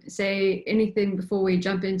to say anything before we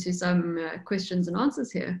jump into some questions and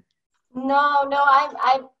answers here? No,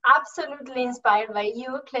 I'm absolutely inspired by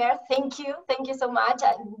you, Claire. Thank you so much.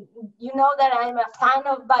 You know that I'm a fan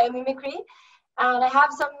of biomimicry, And I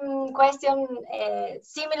have some question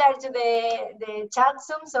similar to the chat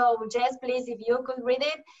Zoom. So Jess, please, if you could read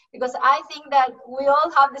it, because I think that we all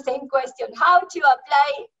have the same question: how to apply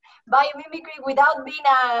biomimicry without being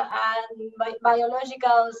a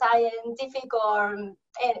biological, scientific, or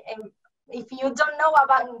if you don't know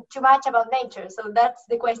about too much about nature. So that's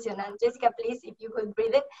the question. And Jessica, please, if you could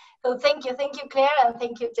read it. So thank you, Claire, and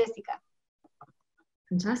thank you, Jessica.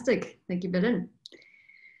 Fantastic, thank you, Belen.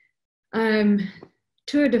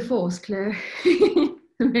 Tour de force, Claire.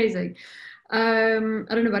 Amazing. I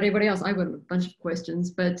don't know about anybody else. I've got a bunch of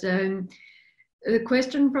questions, but the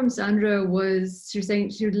question from Sandra was, she was saying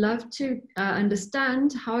she would love to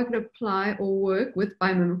understand how I could apply or work with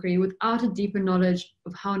biomimicry without a deeper knowledge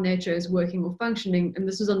of how nature is working or functioning. And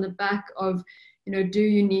this was on the back of, you know, do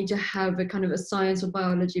you need to have a kind of a science or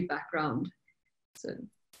biology background? So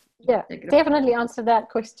yeah, definitely answer that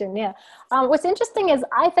question. Yeah. What's interesting is,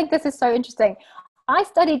 I think this is so interesting. I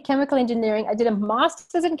studied chemical engineering. I did a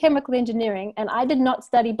master's in chemical engineering, and I did not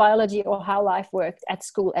study biology or how life worked at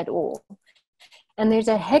school at all. And there's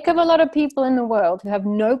a heck of a lot of people in the world who have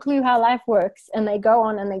no clue how life works, and they go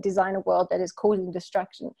on and they design a world that is causing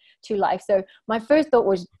destruction to life. So my first thought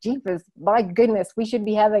was, jeepers, my goodness, we should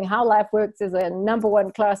be having how life works as a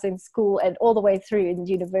 #1 class in school and all the way through in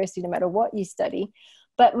university, no matter what you study.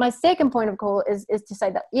 But my second point of call is to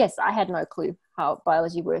say that, yes, I had no clue how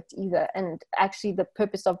biology worked either. And actually the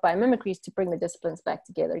purpose of biomimicry is to bring the disciplines back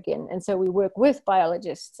together again. And so we work with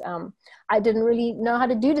biologists. I didn't really know how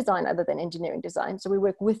to do design other than engineering design. So we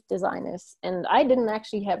work with designers. And I didn't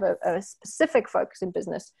actually have a specific focus in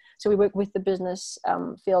business. So we work with the business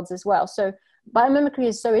fields as well. So biomimicry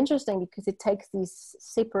is so interesting because it takes these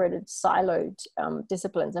separated, siloed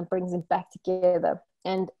disciplines and brings them back together.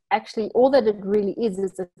 And actually all that it really is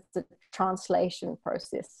a translation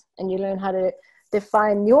process. And you learn how to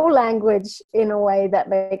define your language in a way that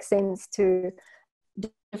makes sense to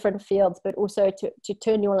different fields, but also to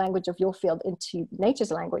turn your language of your field into nature's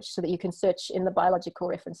language so that you can search in the biological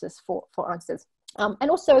references for answers. And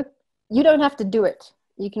also, you don't have to do it.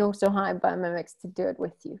 You can also hire biomimics to do it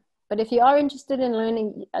with you. But if you are interested in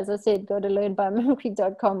learning, as I said, go to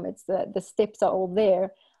learnbiomimicry.com. It's the steps are all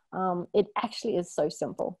there. It actually is so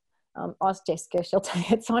simple. Ask Jessica, she'll tell you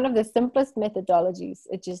it's one of the simplest methodologies.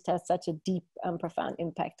 It just has such a deep and profound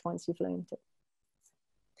impact once you've learned it.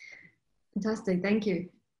 Fantastic, thank you.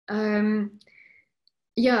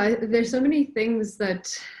 Yeah, there's so many things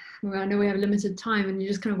that, well, I know we have limited time and you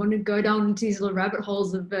just kind of want to go down into these little rabbit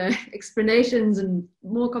holes of explanations and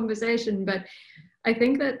more conversation, but I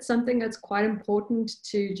think that's something that's quite important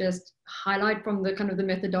to just highlight from the kind of the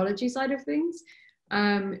methodology side of things.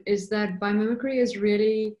 Is that biomimicry is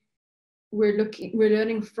really, we're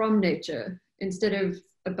learning from nature instead of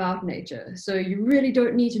about nature. So you really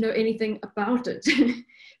don't need to know anything about it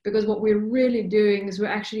because what we're really doing is we're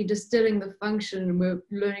actually distilling the function and we're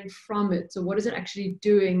learning from it. So what is it actually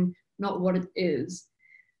doing, not what it is.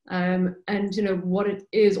 And you know, what it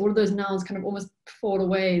is, all of those nouns kind of almost fall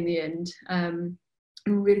away in the end. And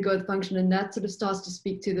really go with function, and that sort of starts to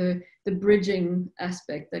speak to the bridging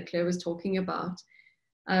aspect that Claire was talking about.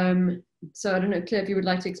 So I don't know, Claire, if you would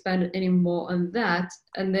like to expand any more on that.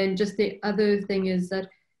 And then just the other thing is that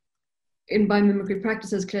in biomimicry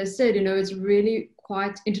practice, as Claire said, you know, it's really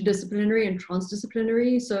quite interdisciplinary and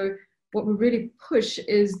transdisciplinary. So what we really push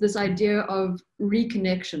is this idea of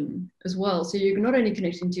reconnection as well. So you're not only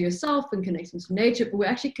connecting to yourself and connecting to nature, but we're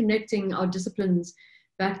actually connecting our disciplines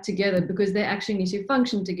back together because they actually need to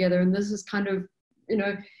function together. And this is kind of, you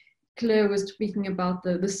know, Claire was speaking about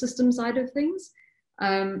the system side of things.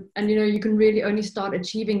 And, you know, you can really only start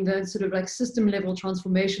achieving the sort of like system level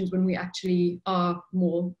transformations when we actually are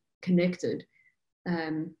more connected.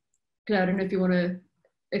 Claire, I don't know if you want to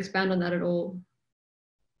expand on that at all.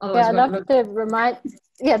 Otherwise, yeah, I love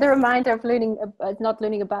the reminder of learning, not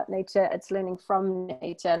learning about nature, it's learning from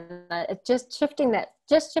nature. And it's just shifting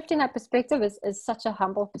that perspective is such a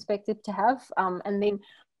humble perspective to have. And then you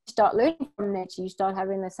start learning from nature, you start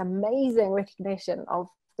having this amazing recognition of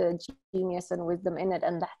the genius and wisdom in it,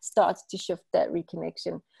 and that starts to shift that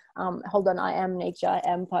reconnection. Hold on, I am nature, I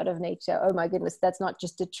am part of nature. Oh my goodness, that's not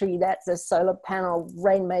just a tree, that's a solar panel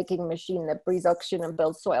rain-making machine that breathes oxygen and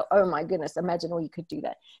builds soil. Oh my goodness, imagine we could do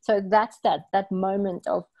that. So that's that moment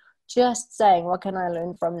of just saying, what can I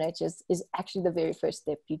learn from nature is actually the very first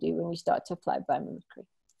step you do when you start to apply biomimicry.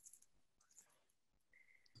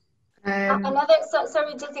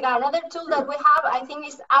 Sorry, Jessica, another tool that we have, I think,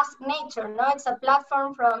 is Ask Nature. No, it's a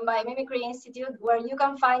platform from Biomimicry Institute where you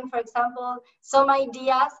can find, for example, some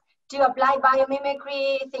ideas to apply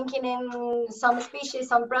biomimicry, thinking in some species,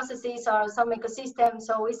 some processes, or some ecosystems.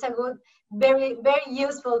 So it's a good, very, very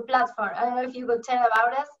useful platform. I don't know if you could tell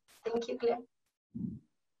about us. Thank you, Claire.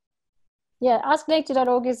 Yeah,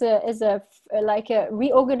 asknature.org is a like a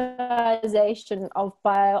reorganization of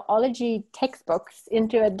biology textbooks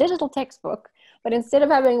into a digital textbook. But instead of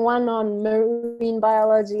having one on marine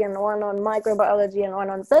biology and one on microbiology and one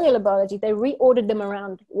on cellular biology, they reordered them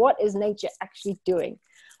around what is nature actually doing.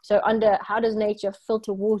 So under how does nature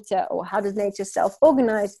filter water, or how does nature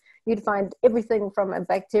self-organize, you'd find everything from a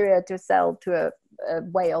bacteria to a cell to a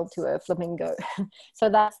whale to a flamingo. So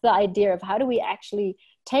that's the idea of how do we actually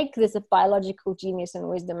take this biological genius and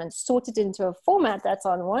wisdom and sort it into a format that's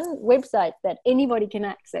on one website that anybody can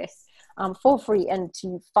access for free, and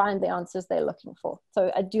to find the answers they're looking for.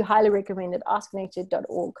 So I do highly recommend it,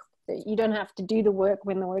 asknature.org. You don't have to do the work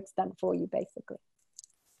when the work's done for you, basically.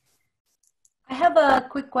 I have a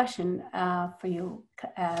quick question for you,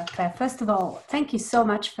 Claire. First of all, thank you so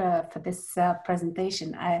much for this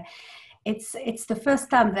presentation. It's the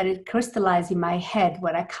first time that it crystallized in my head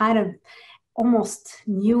what I kind of almost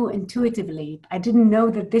knew intuitively. I didn't know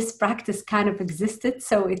that this practice kind of existed,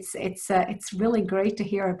 so it's really great to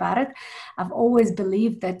hear about it. I've always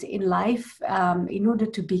believed that in life, in order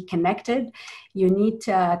to be connected, you need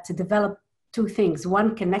to develop two things: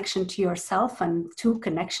 one, connection to yourself, and two,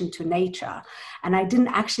 connection to nature. And I didn't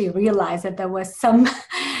actually realize that there was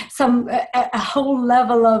a whole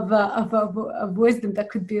level of wisdom that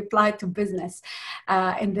could be applied to business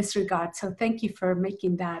in this regard. So thank you for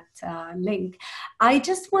making that link. I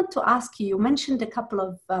just want to ask you, you mentioned a couple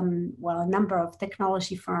of, a number of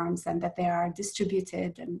technology firms, and that they are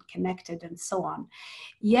distributed and connected and so on.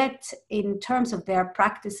 Yet in terms of their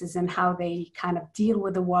practices and how they kind of deal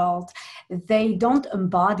with the world, they don't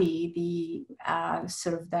embody the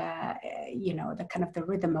the kind of the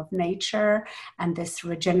rhythm of nature and this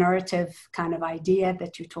regenerative kind of idea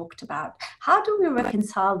that you talked about. How do we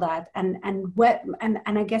reconcile that? And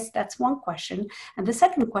I guess that's one question. And the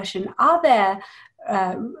second question: are there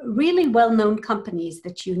really well-known companies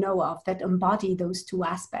that you know of that embody those two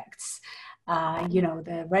aspects?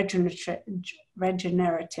 The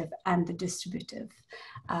regenerative and the distributive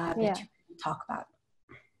that you can talk about.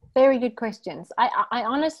 Very good questions. I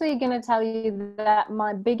honestly going to tell you that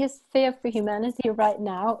my biggest fear for humanity right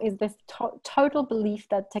now is this total belief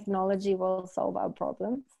that technology will solve our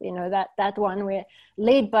problems. You know, that one, we're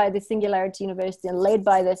led by the Singularity University and led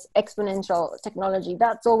by this exponential technology.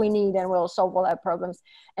 That's all we need and we'll solve all our problems.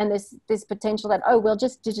 And this potential that, we'll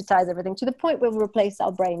just digitize everything to the point where we'll replace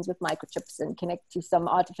our brains with microchips and connect to some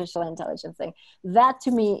artificial intelligence thing. That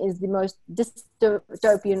to me is the most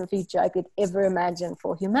dystopian future I could ever imagine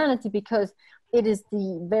for humanity, because it is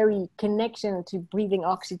the very connection to breathing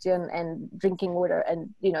oxygen and drinking water and,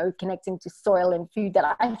 connecting to soil and food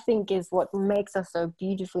that I think is what makes us so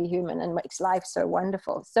beautifully human and makes life so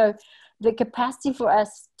wonderful. So the capacity for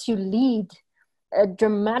us to lead a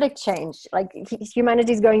dramatic change, like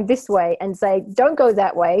humanity is going this way, and say, don't go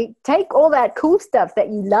that way. Take all that cool stuff that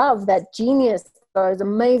you love, that genius, those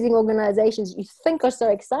amazing organizations you think are so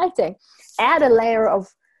exciting, add a layer of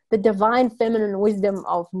the divine feminine wisdom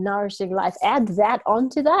of nourishing life, add that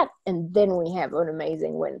onto that, and then we have an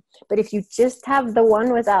amazing win. But if you just have the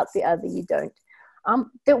one without the other, you don't.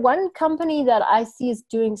 The one company that I see is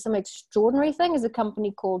doing some extraordinary thing is a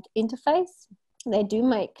company called Interface. They do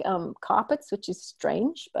make carpets, which is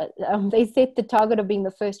strange, but they set the target of being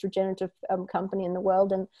the first regenerative company in the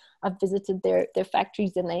world. And I've visited their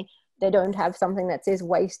factories, and they don't have something that says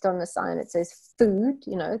waste on the sign. It says food,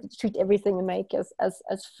 they treat everything they make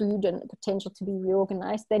as food and the potential to be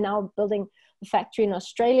reorganized. They're now building a factory in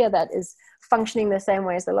Australia that is functioning the same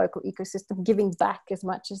way as the local ecosystem, giving back as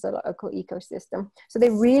much as the local ecosystem. So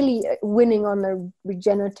they're really winning on the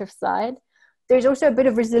regenerative side. There's also a bit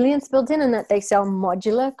of resilience built in that they sell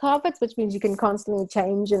modular carpets, which means you can constantly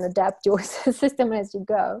change and adapt your system as you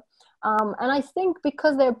go. And I think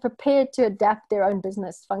because they're prepared to adapt their own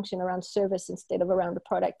business function around service instead of around the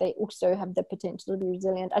product, they also have the potential to be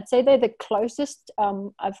resilient. I'd say they're the closest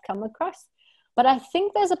I've come across. But I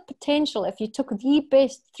think there's a potential if you took the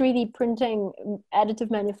best 3D printing additive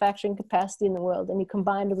manufacturing capacity in the world and you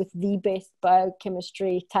combined it with the best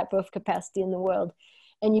biochemistry type of capacity in the world,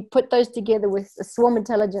 and you put those together with a swarm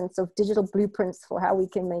intelligence of digital blueprints for how we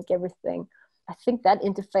can make everything. I think that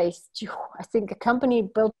interface, I think a company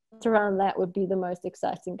built around that would be the most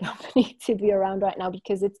exciting company to be around right now,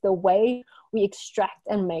 because it's the way we extract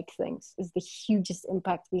and make things is the hugest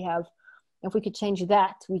impact we have. If we could change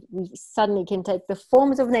that, we suddenly can take the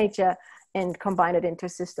forms of nature and combine it into a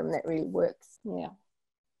system that really works. Yeah.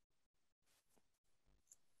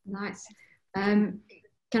 Nice. Can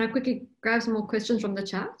I quickly grab some more questions from the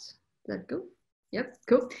chat? Is that cool? Yep,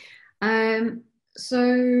 cool.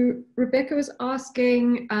 So Rebecca was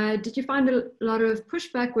asking, did you find a lot of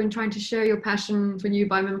pushback when trying to share your passion for new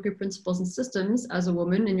biomimicry principles and systems as a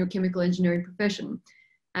woman in your chemical engineering profession?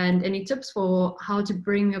 And any tips for how to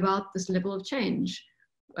bring about this level of change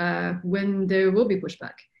when there will be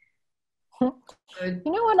pushback? You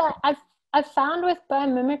know what I found with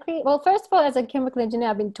biomimicry? Well, first of all, as a chemical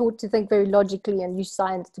engineer, I've been taught to think very logically and use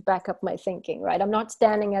science to back up my thinking, right? I'm not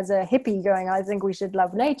standing as a hippie going, I think we should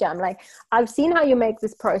love nature. I'm like, I've seen how you make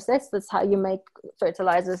this process. That's how you make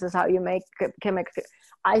fertilizers. This is how you make chemical.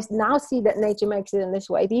 I now see that nature makes it in this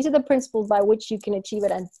way. These are the principles by which you can achieve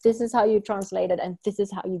it. And this is how you translate it. And this is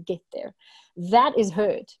how you get there. That is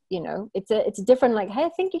heard, you know, it's a different, like, hey, I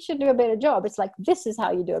think you should do a better job. It's like, this is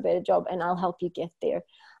how you do a better job and I'll help you get there.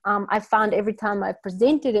 I found every time I've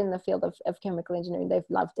presented in the field of chemical engineering, they've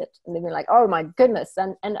loved it. And they've been like, oh my goodness.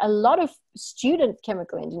 And a lot of student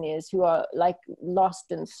chemical engineers who are like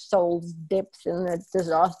lost in soul's depths in the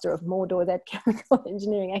disaster of Mordor that chemical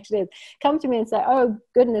engineering actually is, come to me and say, oh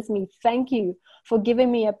goodness me, thank you for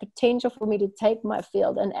giving me a potential for me to take my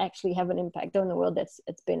field and actually have an impact on the world that's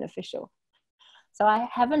beneficial. So I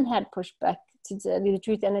haven't had pushback, to tell you the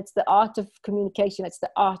truth, and it's the art of communication, it's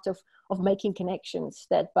the art of making connections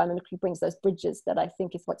that biomimicry brings, those bridges, that I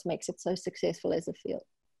think is what makes it so successful as a field.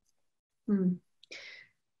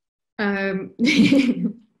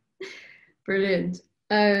 Brilliant.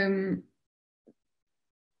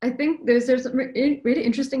 I think there's some really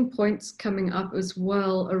interesting points coming up as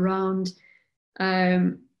well around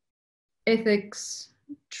ethics,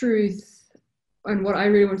 truth, and what I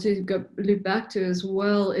really want to loop back to as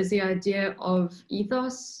well is the idea of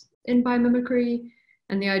ethos in biomimicry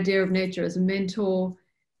and the idea of nature as a mentor.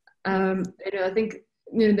 You know, I think,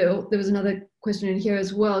 you know, there was another question in here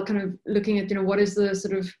as well, kind of looking at, you know, what is the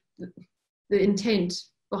sort of the intent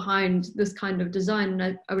behind this kind of design.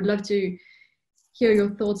 And I would love to hear your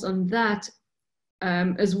thoughts on that,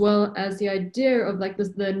 as well as the idea of like this,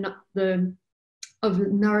 of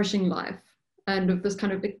nourishing life. And of this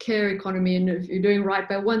kind of a care economy, and if you're doing right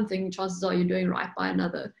by one thing, chances are you're doing right by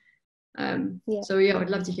another. So yeah,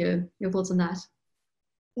 I'd love to hear your thoughts on that.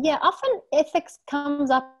 Yeah, often ethics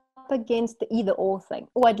comes up against the either or thing.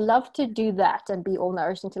 Oh, I'd love to do that and be all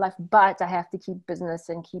nourishing to life, but I have to keep business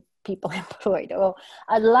and keep people employed. Or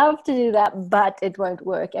I'd love to do that, but it won't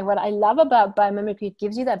work. And what I love about biomimicry, it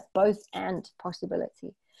gives you that both and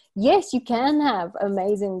possibility. Yes, you can have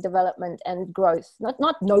amazing development and growth,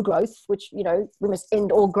 not no growth, which, you know, we must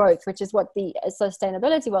end all growth, which is what the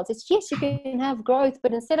sustainability world says. Yes, you can have growth,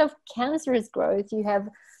 but instead of cancerous growth, you have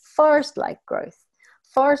forest-like growth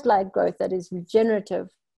that is regenerative.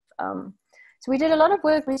 So we did a lot of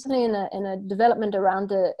work recently in a development around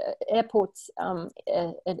the airports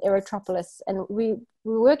at Aerotropolis, and we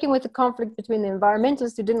were working with the conflict between the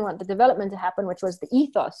environmentalists who didn't want the development to happen, which was the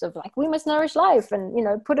ethos of like, we must nourish life and, you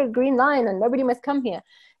know, put a green line and nobody must come here.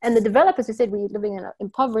 And the developers who said we're living in an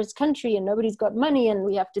impoverished country and nobody's got money and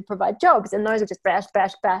we have to provide jobs, and those are just bash,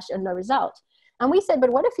 bash, bash and no result. And we said, but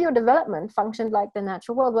what if your development functioned like the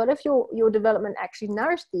natural world? What if your development actually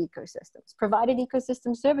nourished the ecosystems, provided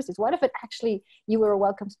ecosystem services? What if it actually, you were a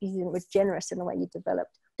welcome species and was generous in the way you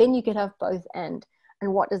developed? Then you could have both and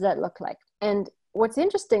what does that look like? And what's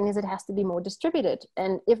interesting is it has to be more distributed.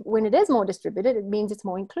 And when it is more distributed, it means it's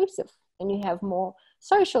more inclusive and you have more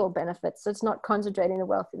social benefits. So it's not concentrating the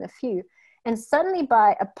wealth in a few. And suddenly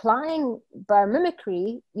by applying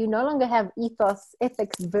biomimicry, you no longer have ethos,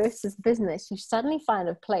 ethics versus business. You suddenly find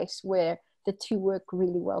a place where the two work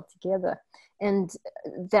really well together. And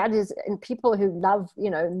that is, in people who love, you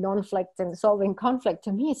know, non-conflict and solving conflict,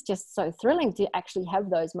 to me, it's just so thrilling to actually have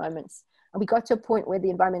those moments. And we got to a point where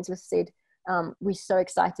the environmentalists said, we're so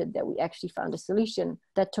excited that we actually found a solution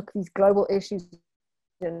that took these global issues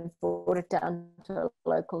and brought it down to a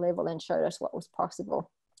local level and showed us what was possible.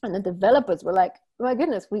 And the developers were like, oh my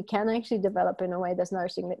goodness, we can actually develop in a way that's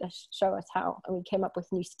nourishing, let us show us how. And we came up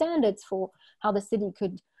with new standards for how the city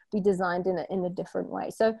could be designed in a different way.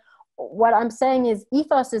 So what I'm saying is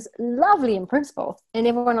ethos is lovely in principle. And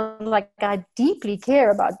everyone was like, I deeply care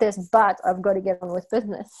about this, but I've got to get on with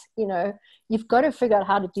business. You know, you've got to figure out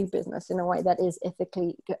how to do business in a way that is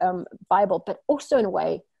ethically viable, but also in a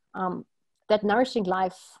way that nourishing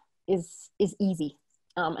life is easy.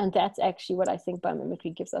 And that's actually what I think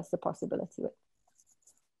biomimicry gives us the possibility with.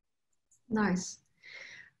 Nice.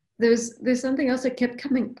 There's something else that kept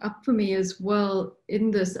coming up for me as well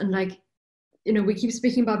in this, and like, you know, we keep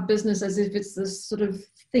speaking about business as if it's this sort of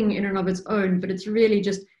thing in and of its own, but it's really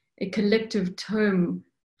just a collective term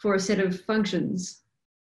for a set of functions.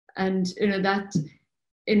 And that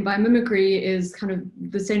in biomimicry is kind of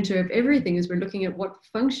the center of everything, is we're looking at what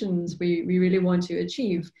functions we really want to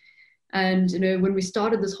achieve. And when we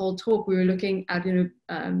started this whole talk, we were looking at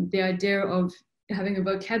the idea of having a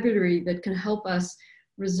vocabulary that can help us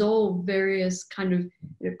resolve various kind of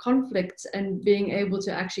conflicts and being able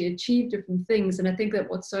to actually achieve different things. And I think that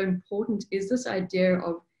what's so important is this idea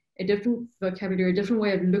of a different vocabulary, a different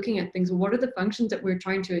way of looking at things. What are the functions that we're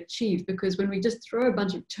trying to achieve? Because when we just throw a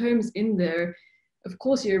bunch of terms in there, of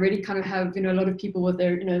course you already kind of have a lot of people with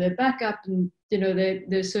their their backup, and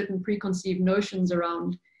there's certain preconceived notions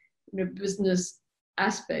around business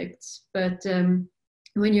aspects. But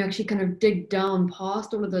when you actually kind of dig down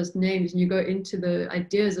past all of those names and you go into the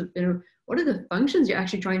ideas of what are the functions you're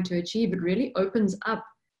actually trying to achieve, it really opens up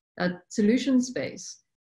that solution space,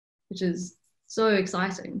 which is so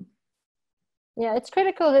exciting. Yeah, it's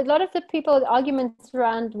critical. A lot of the arguments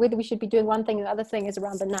around whether we should be doing one thing and the other thing is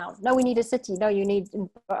around the noun. No, we need a city. No, you need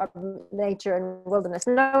nature and wilderness.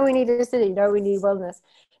 No, we need a city. No, we need wilderness.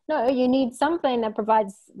 No, you need something that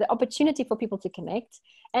provides the opportunity for people to connect,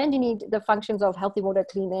 and you need the functions of healthy water,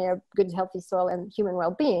 clean air, good healthy soil, and human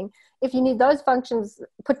well-being. If you need those functions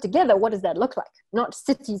put together, what does that look like? Not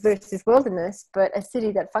city versus wilderness, but a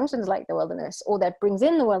city that functions like the wilderness, or that brings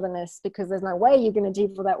in the wilderness, because there's no way you can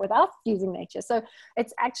achieve all that without using nature. So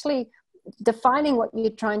it's actually defining what you're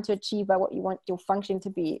trying to achieve by what you want your function to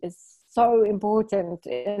be is so important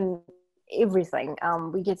in everything.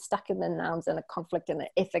 We get stuck in the nouns and the conflict and the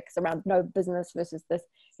ethics around no business versus this.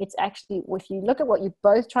 It's actually, if you look at what you're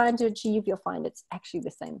both trying to achieve, you'll find it's actually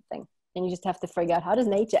the same thing. And you just have to figure out, how does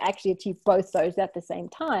nature actually achieve both those at the same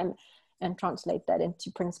time, and translate that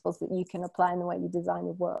into principles that you can apply in the way you design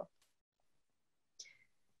your world.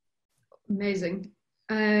 Amazing.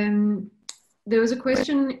 There was a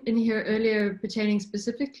question in here earlier pertaining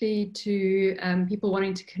specifically to people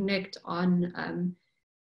wanting to connect on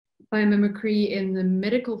biomimicry in the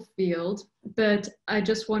medical field, but I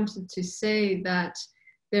just wanted to say that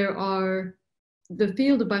the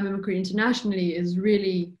field of biomimicry internationally is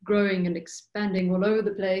really growing and expanding all over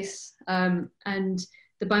the place, and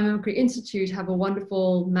the Biomimicry Institute have a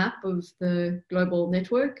wonderful map of the global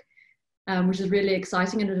network, which is really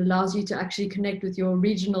exciting, and it allows you to actually connect with your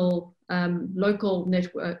regional local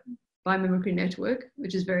network, biomimicry network,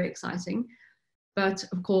 which is very exciting. But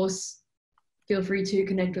of course, feel free to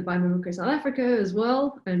connect with Biomimicry South Africa as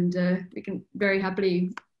well, and we can very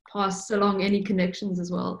happily pass along any connections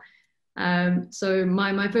as well. So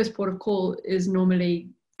my first port of call is normally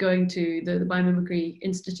going to the Biomimicry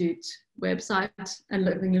Institute website, and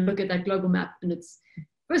when you look at that global map, and it's,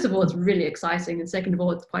 first of all, it's really exciting, and second of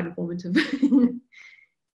all, it's quite informative.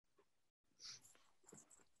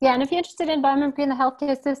 Yeah, and if you're interested in biomimicry in the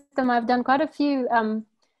healthcare system, I've done quite a few.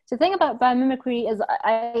 The thing about biomimicry is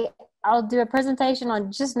I'll do a presentation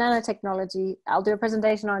on just nanotechnology. I'll do a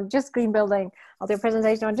presentation on just green building. I'll do a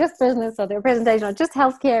presentation on just business. I'll do a presentation on just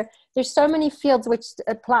healthcare. There's so many fields which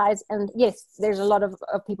applies. And yes, there's a lot of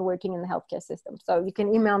people working in the healthcare system. So you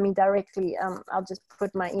can email me directly. I'll just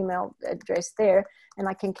put my email address there and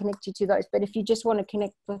I can connect you to those. But if you just want to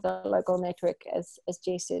connect with a local network, as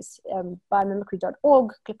Jess says,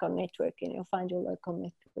 biomimicry.org, click on network and you'll find your local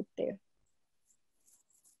network there.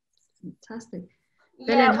 Fantastic.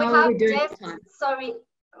 Yeah, Belen, sorry,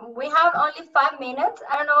 we have only 5 minutes.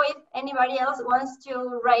 I don't know if anybody else wants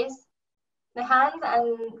to raise the hand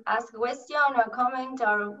and ask a question or comment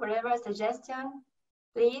or whatever, suggestion,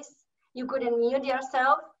 please. You could unmute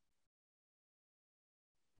yourself.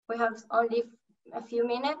 We have only a few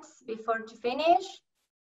minutes before to finish.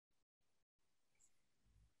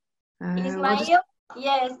 Ismail?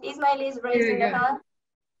 Yes, Ismail is raising the hand.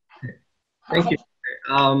 Thank you.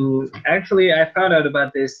 Actually, I found out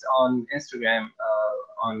about this on Instagram,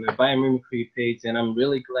 on the Biomimicry page, and I'm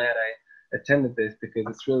really glad I attended this because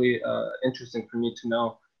it's really interesting for me to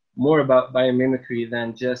know more about biomimicry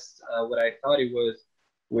than just what I thought it was,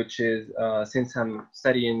 which is since I'm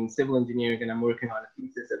studying civil engineering and I'm working on a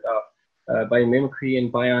thesis about biomimicry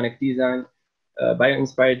and bionic design,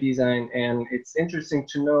 bio-inspired design, and it's interesting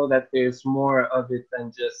to know that there's more of it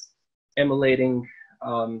than just emulating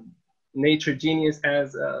nature genius,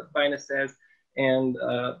 as Bina says, and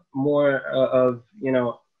more of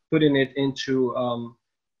putting it into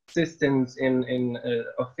systems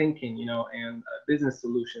of thinking, and business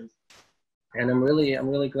solutions. And I'm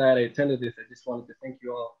really glad I attended this. I just wanted to thank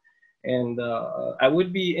you all, and I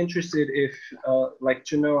would be interested if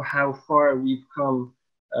to know how far we've come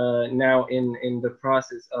now in the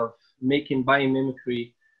process of making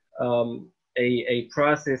biomimicry a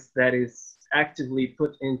process that is actively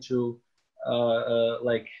put into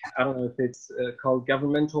like, I don't know if it's called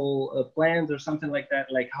governmental plans or something like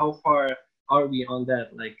that. Like, how far are we on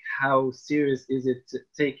that? Like, how serious is it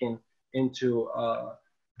taken into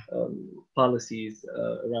policies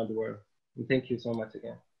around the world? And thank you so much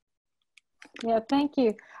again. Yeah, thank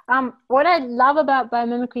you. What I love about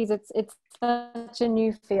biomimicry is it's such a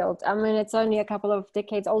new field. I mean, it's only a couple of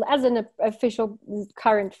decades old as an official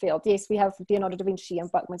current field. Yes, we have Leonardo da Vinci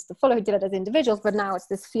and Buckminster Fuller who did it as individuals, but now it's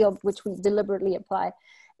this field which we deliberately apply.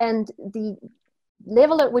 And the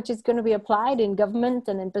level at which it's going to be applied in government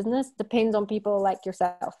and in business depends on people like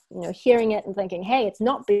yourself, you know, hearing it and thinking, hey, it's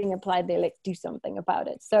not being applied there, let's do something about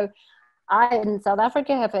it. So I, in South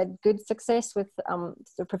Africa, have had good success with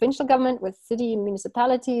the provincial government, with city and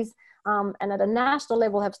municipalities, and at a national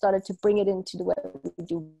level have started to bring it into the way we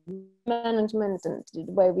do management and the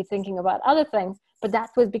way we're thinking about other things. But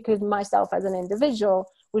that was because myself as an individual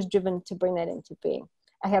was driven to bring that into being.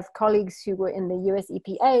 I have colleagues who were in the US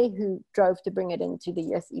EPA who drove to bring it into the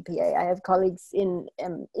US EPA. I have colleagues in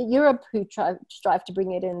Europe who strive to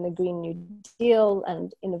bring it in the Green New Deal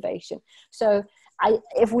and innovation. So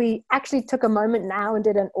if we actually took a moment now and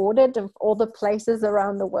did an audit of all the places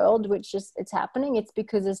around the world which it's happening, it's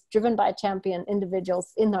because it's driven by champion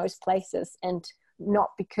individuals in those places and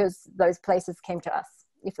not because those places came to us,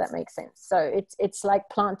 if that makes sense. So it's like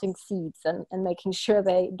planting seeds and making sure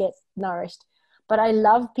they get nourished. But I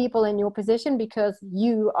love people in your position because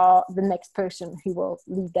you are the next person who will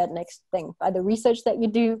lead that next thing by the research that you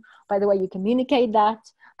do, by the way you communicate that,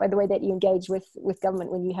 by the way that you engage with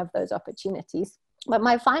government when you have those opportunities. But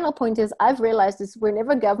my final point is I've realized is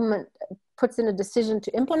whenever government puts in a decision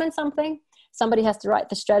to implement something, somebody has to write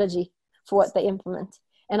the strategy for what they implement.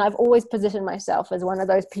 And I've always positioned myself as one of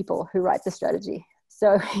those people who write the strategy.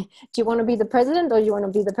 So do you want to be the president or do you want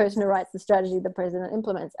to be the person who writes the strategy the president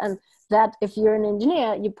implements? And that if you're an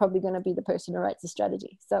engineer, you're probably going to be the person who writes the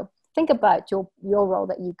strategy. So think about your role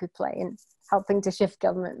that you could play in helping to shift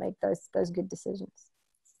government, make those good decisions.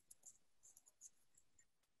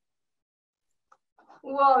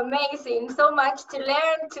 Wow, amazing. So much to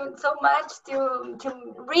learn, so much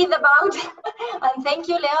to read about. And thank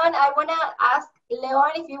you, Leon. I want to ask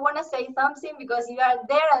Leon if you want to say something because you are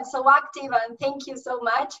there and so active, and thank you so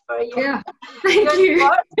much for your, thank you.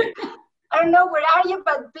 support. I don't know where are you,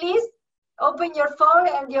 but please open your phone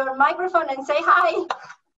and your microphone and say hi.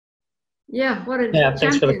 Yeah,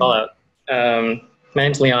 thanks for the call out. My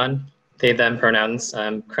name's Leon, they, them pronouns.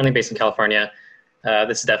 I'm currently based in California.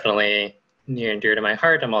 This is definitely near and dear to my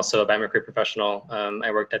heart. I'm also a biomimicry professional.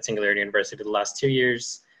 I worked at Singularity University for the last 2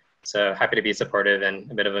 years. So happy to be supportive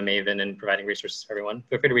and a bit of a maven in providing resources for everyone.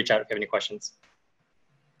 Feel free to reach out if you have any questions.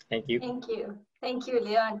 Thank you. Thank you. Thank you,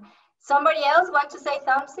 Leon. Somebody else want to say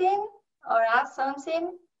something or ask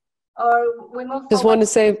something? Or we move Just want to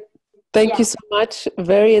say thank you so much.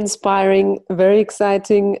 Very inspiring, very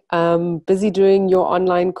exciting. Busy doing your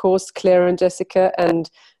online course, Claire and Jessica, and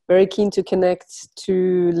very keen to connect,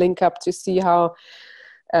 to link up, to see how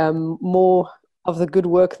more of the good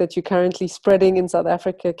work that you're currently spreading in South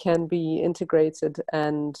Africa can be integrated.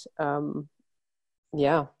 And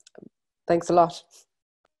yeah, thanks a lot.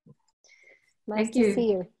 Nice to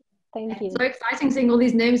see you. Thank you. It's so exciting seeing all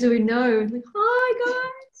these names that we know. Like, hi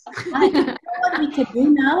guys. I think what we could do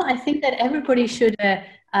now, I think that everybody should get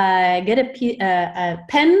a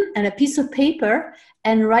pen and a piece of paper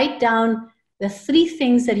and write down the 3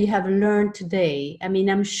 things that you have learned today. I mean,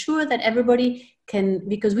 I'm sure that everybody can,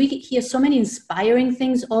 because we hear so many inspiring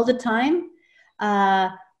things all the time.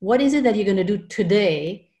 What is it that you're going to do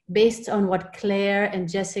today based on what Claire and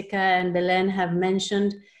Jessica and Belen have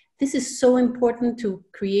mentioned? This is so important to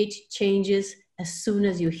create changes as soon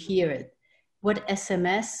as you hear it. What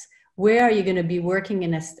SMS? Where are you going to be working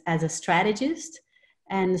in as a strategist?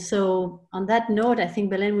 And so on that note, I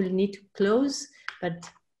think Belen will need to close, but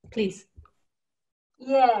please.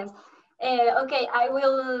 Yes. Okay, I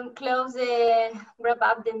will close, wrap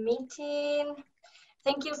up the meeting.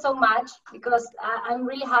 Thank you so much because I'm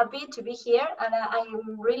really happy to be here and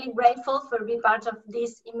I'm really grateful for being part of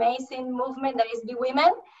this amazing movement that is Be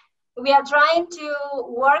Women. We are trying to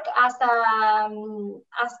work as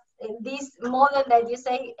this model that you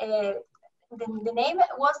say, the name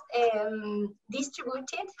was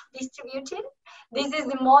distributed. This is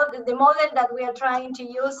the model that we are trying to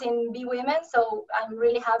use in Be Women. So I'm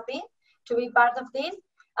really happy to be part of this.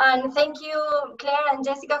 And thank you, Claire and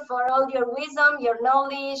Jessica, for all your wisdom, your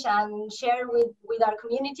knowledge, and share with our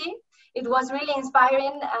community. It was really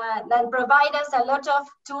inspiring and provide us a lot of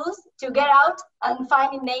tools to get out and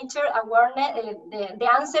find in nature awareness, the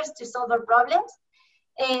answers to solve our problems.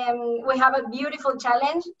 We have a beautiful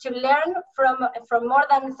challenge to learn from more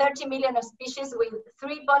than 30 million species with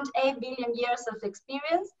 3.8 billion years of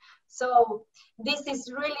experience. So this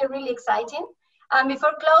is really, really exciting. And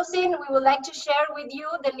before closing, we would like to share with you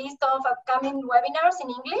the list of upcoming webinars in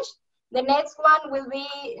English. The next one will be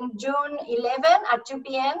in June 11 at 2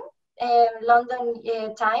 p.m. London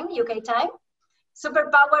time, UK time.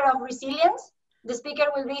 Superpower of Resilience. The speaker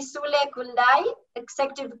will be Sule Kuldai,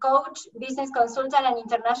 executive coach, business consultant, and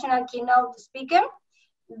international keynote speaker.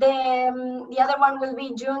 The other one will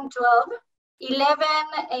be June 12,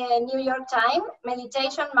 11 New York time,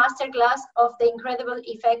 meditation masterclass of the incredible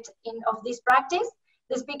effect of this practice.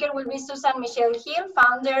 The speaker will be Susan Michelle Hill,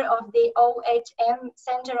 founder of the OHM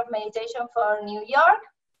Center of Meditation for New York.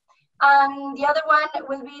 And the other one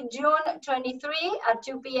will be June 23 at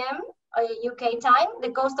 2 p.m. UK time, the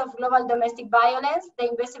cost of global domestic violence, the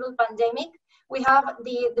invisible pandemic. We have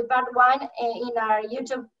the part 1 in our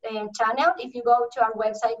YouTube channel. If you go to our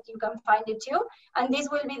website, you can find it too. And this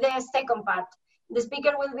will be the second part. The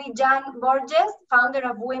speaker will be Jan Borges, founder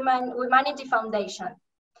of Humanity Foundation.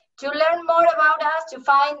 To learn more about us, to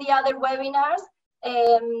find the other webinars,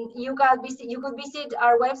 you could visit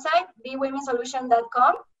our website,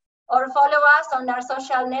 BeWomenSolution.com, or follow us on our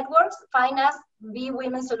social networks. Find us, Be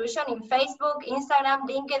Women Solution, in Facebook, Instagram,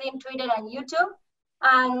 LinkedIn, Twitter, and YouTube.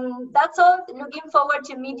 And that's all. Looking forward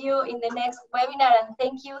to meet you in the next webinar. And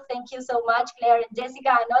thank you so much, Claire and Jessica,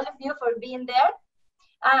 and all of you for being there.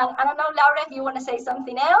 And I don't know, Laura, if you want to say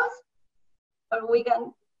something else, or we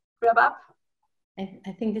can wrap up.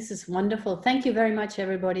 I think this is wonderful. Thank you very much,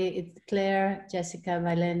 everybody. It's Claire, Jessica,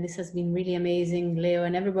 Valen. This has been really amazing. Leo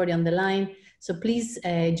and everybody on the line. So please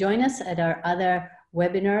join us at our other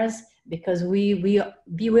webinars, because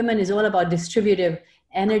Be Women is all about distributive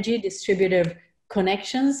energy, distributive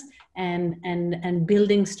connections, and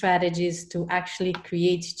building strategies to actually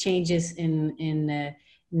create changes in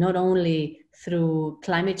not only through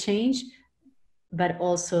climate change, but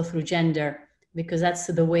also through gender, because that's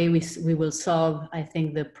the way we will solve, I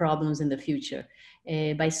think, the problems in the future.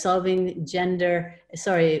 By solving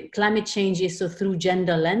climate change is so through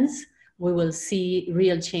gender lens, we will see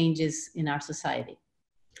real changes in our society.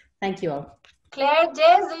 Thank you all. Claire,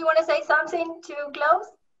 Jess, do you want to say something to close?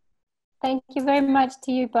 Thank you very much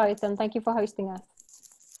to you both, and thank you for hosting us.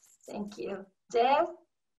 Thank you. Jess?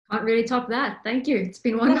 Can't really top that. Thank you. It's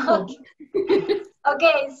been wonderful.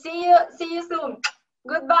 Okay, see you soon.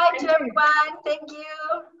 Goodbye to everyone. Thank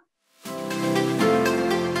you.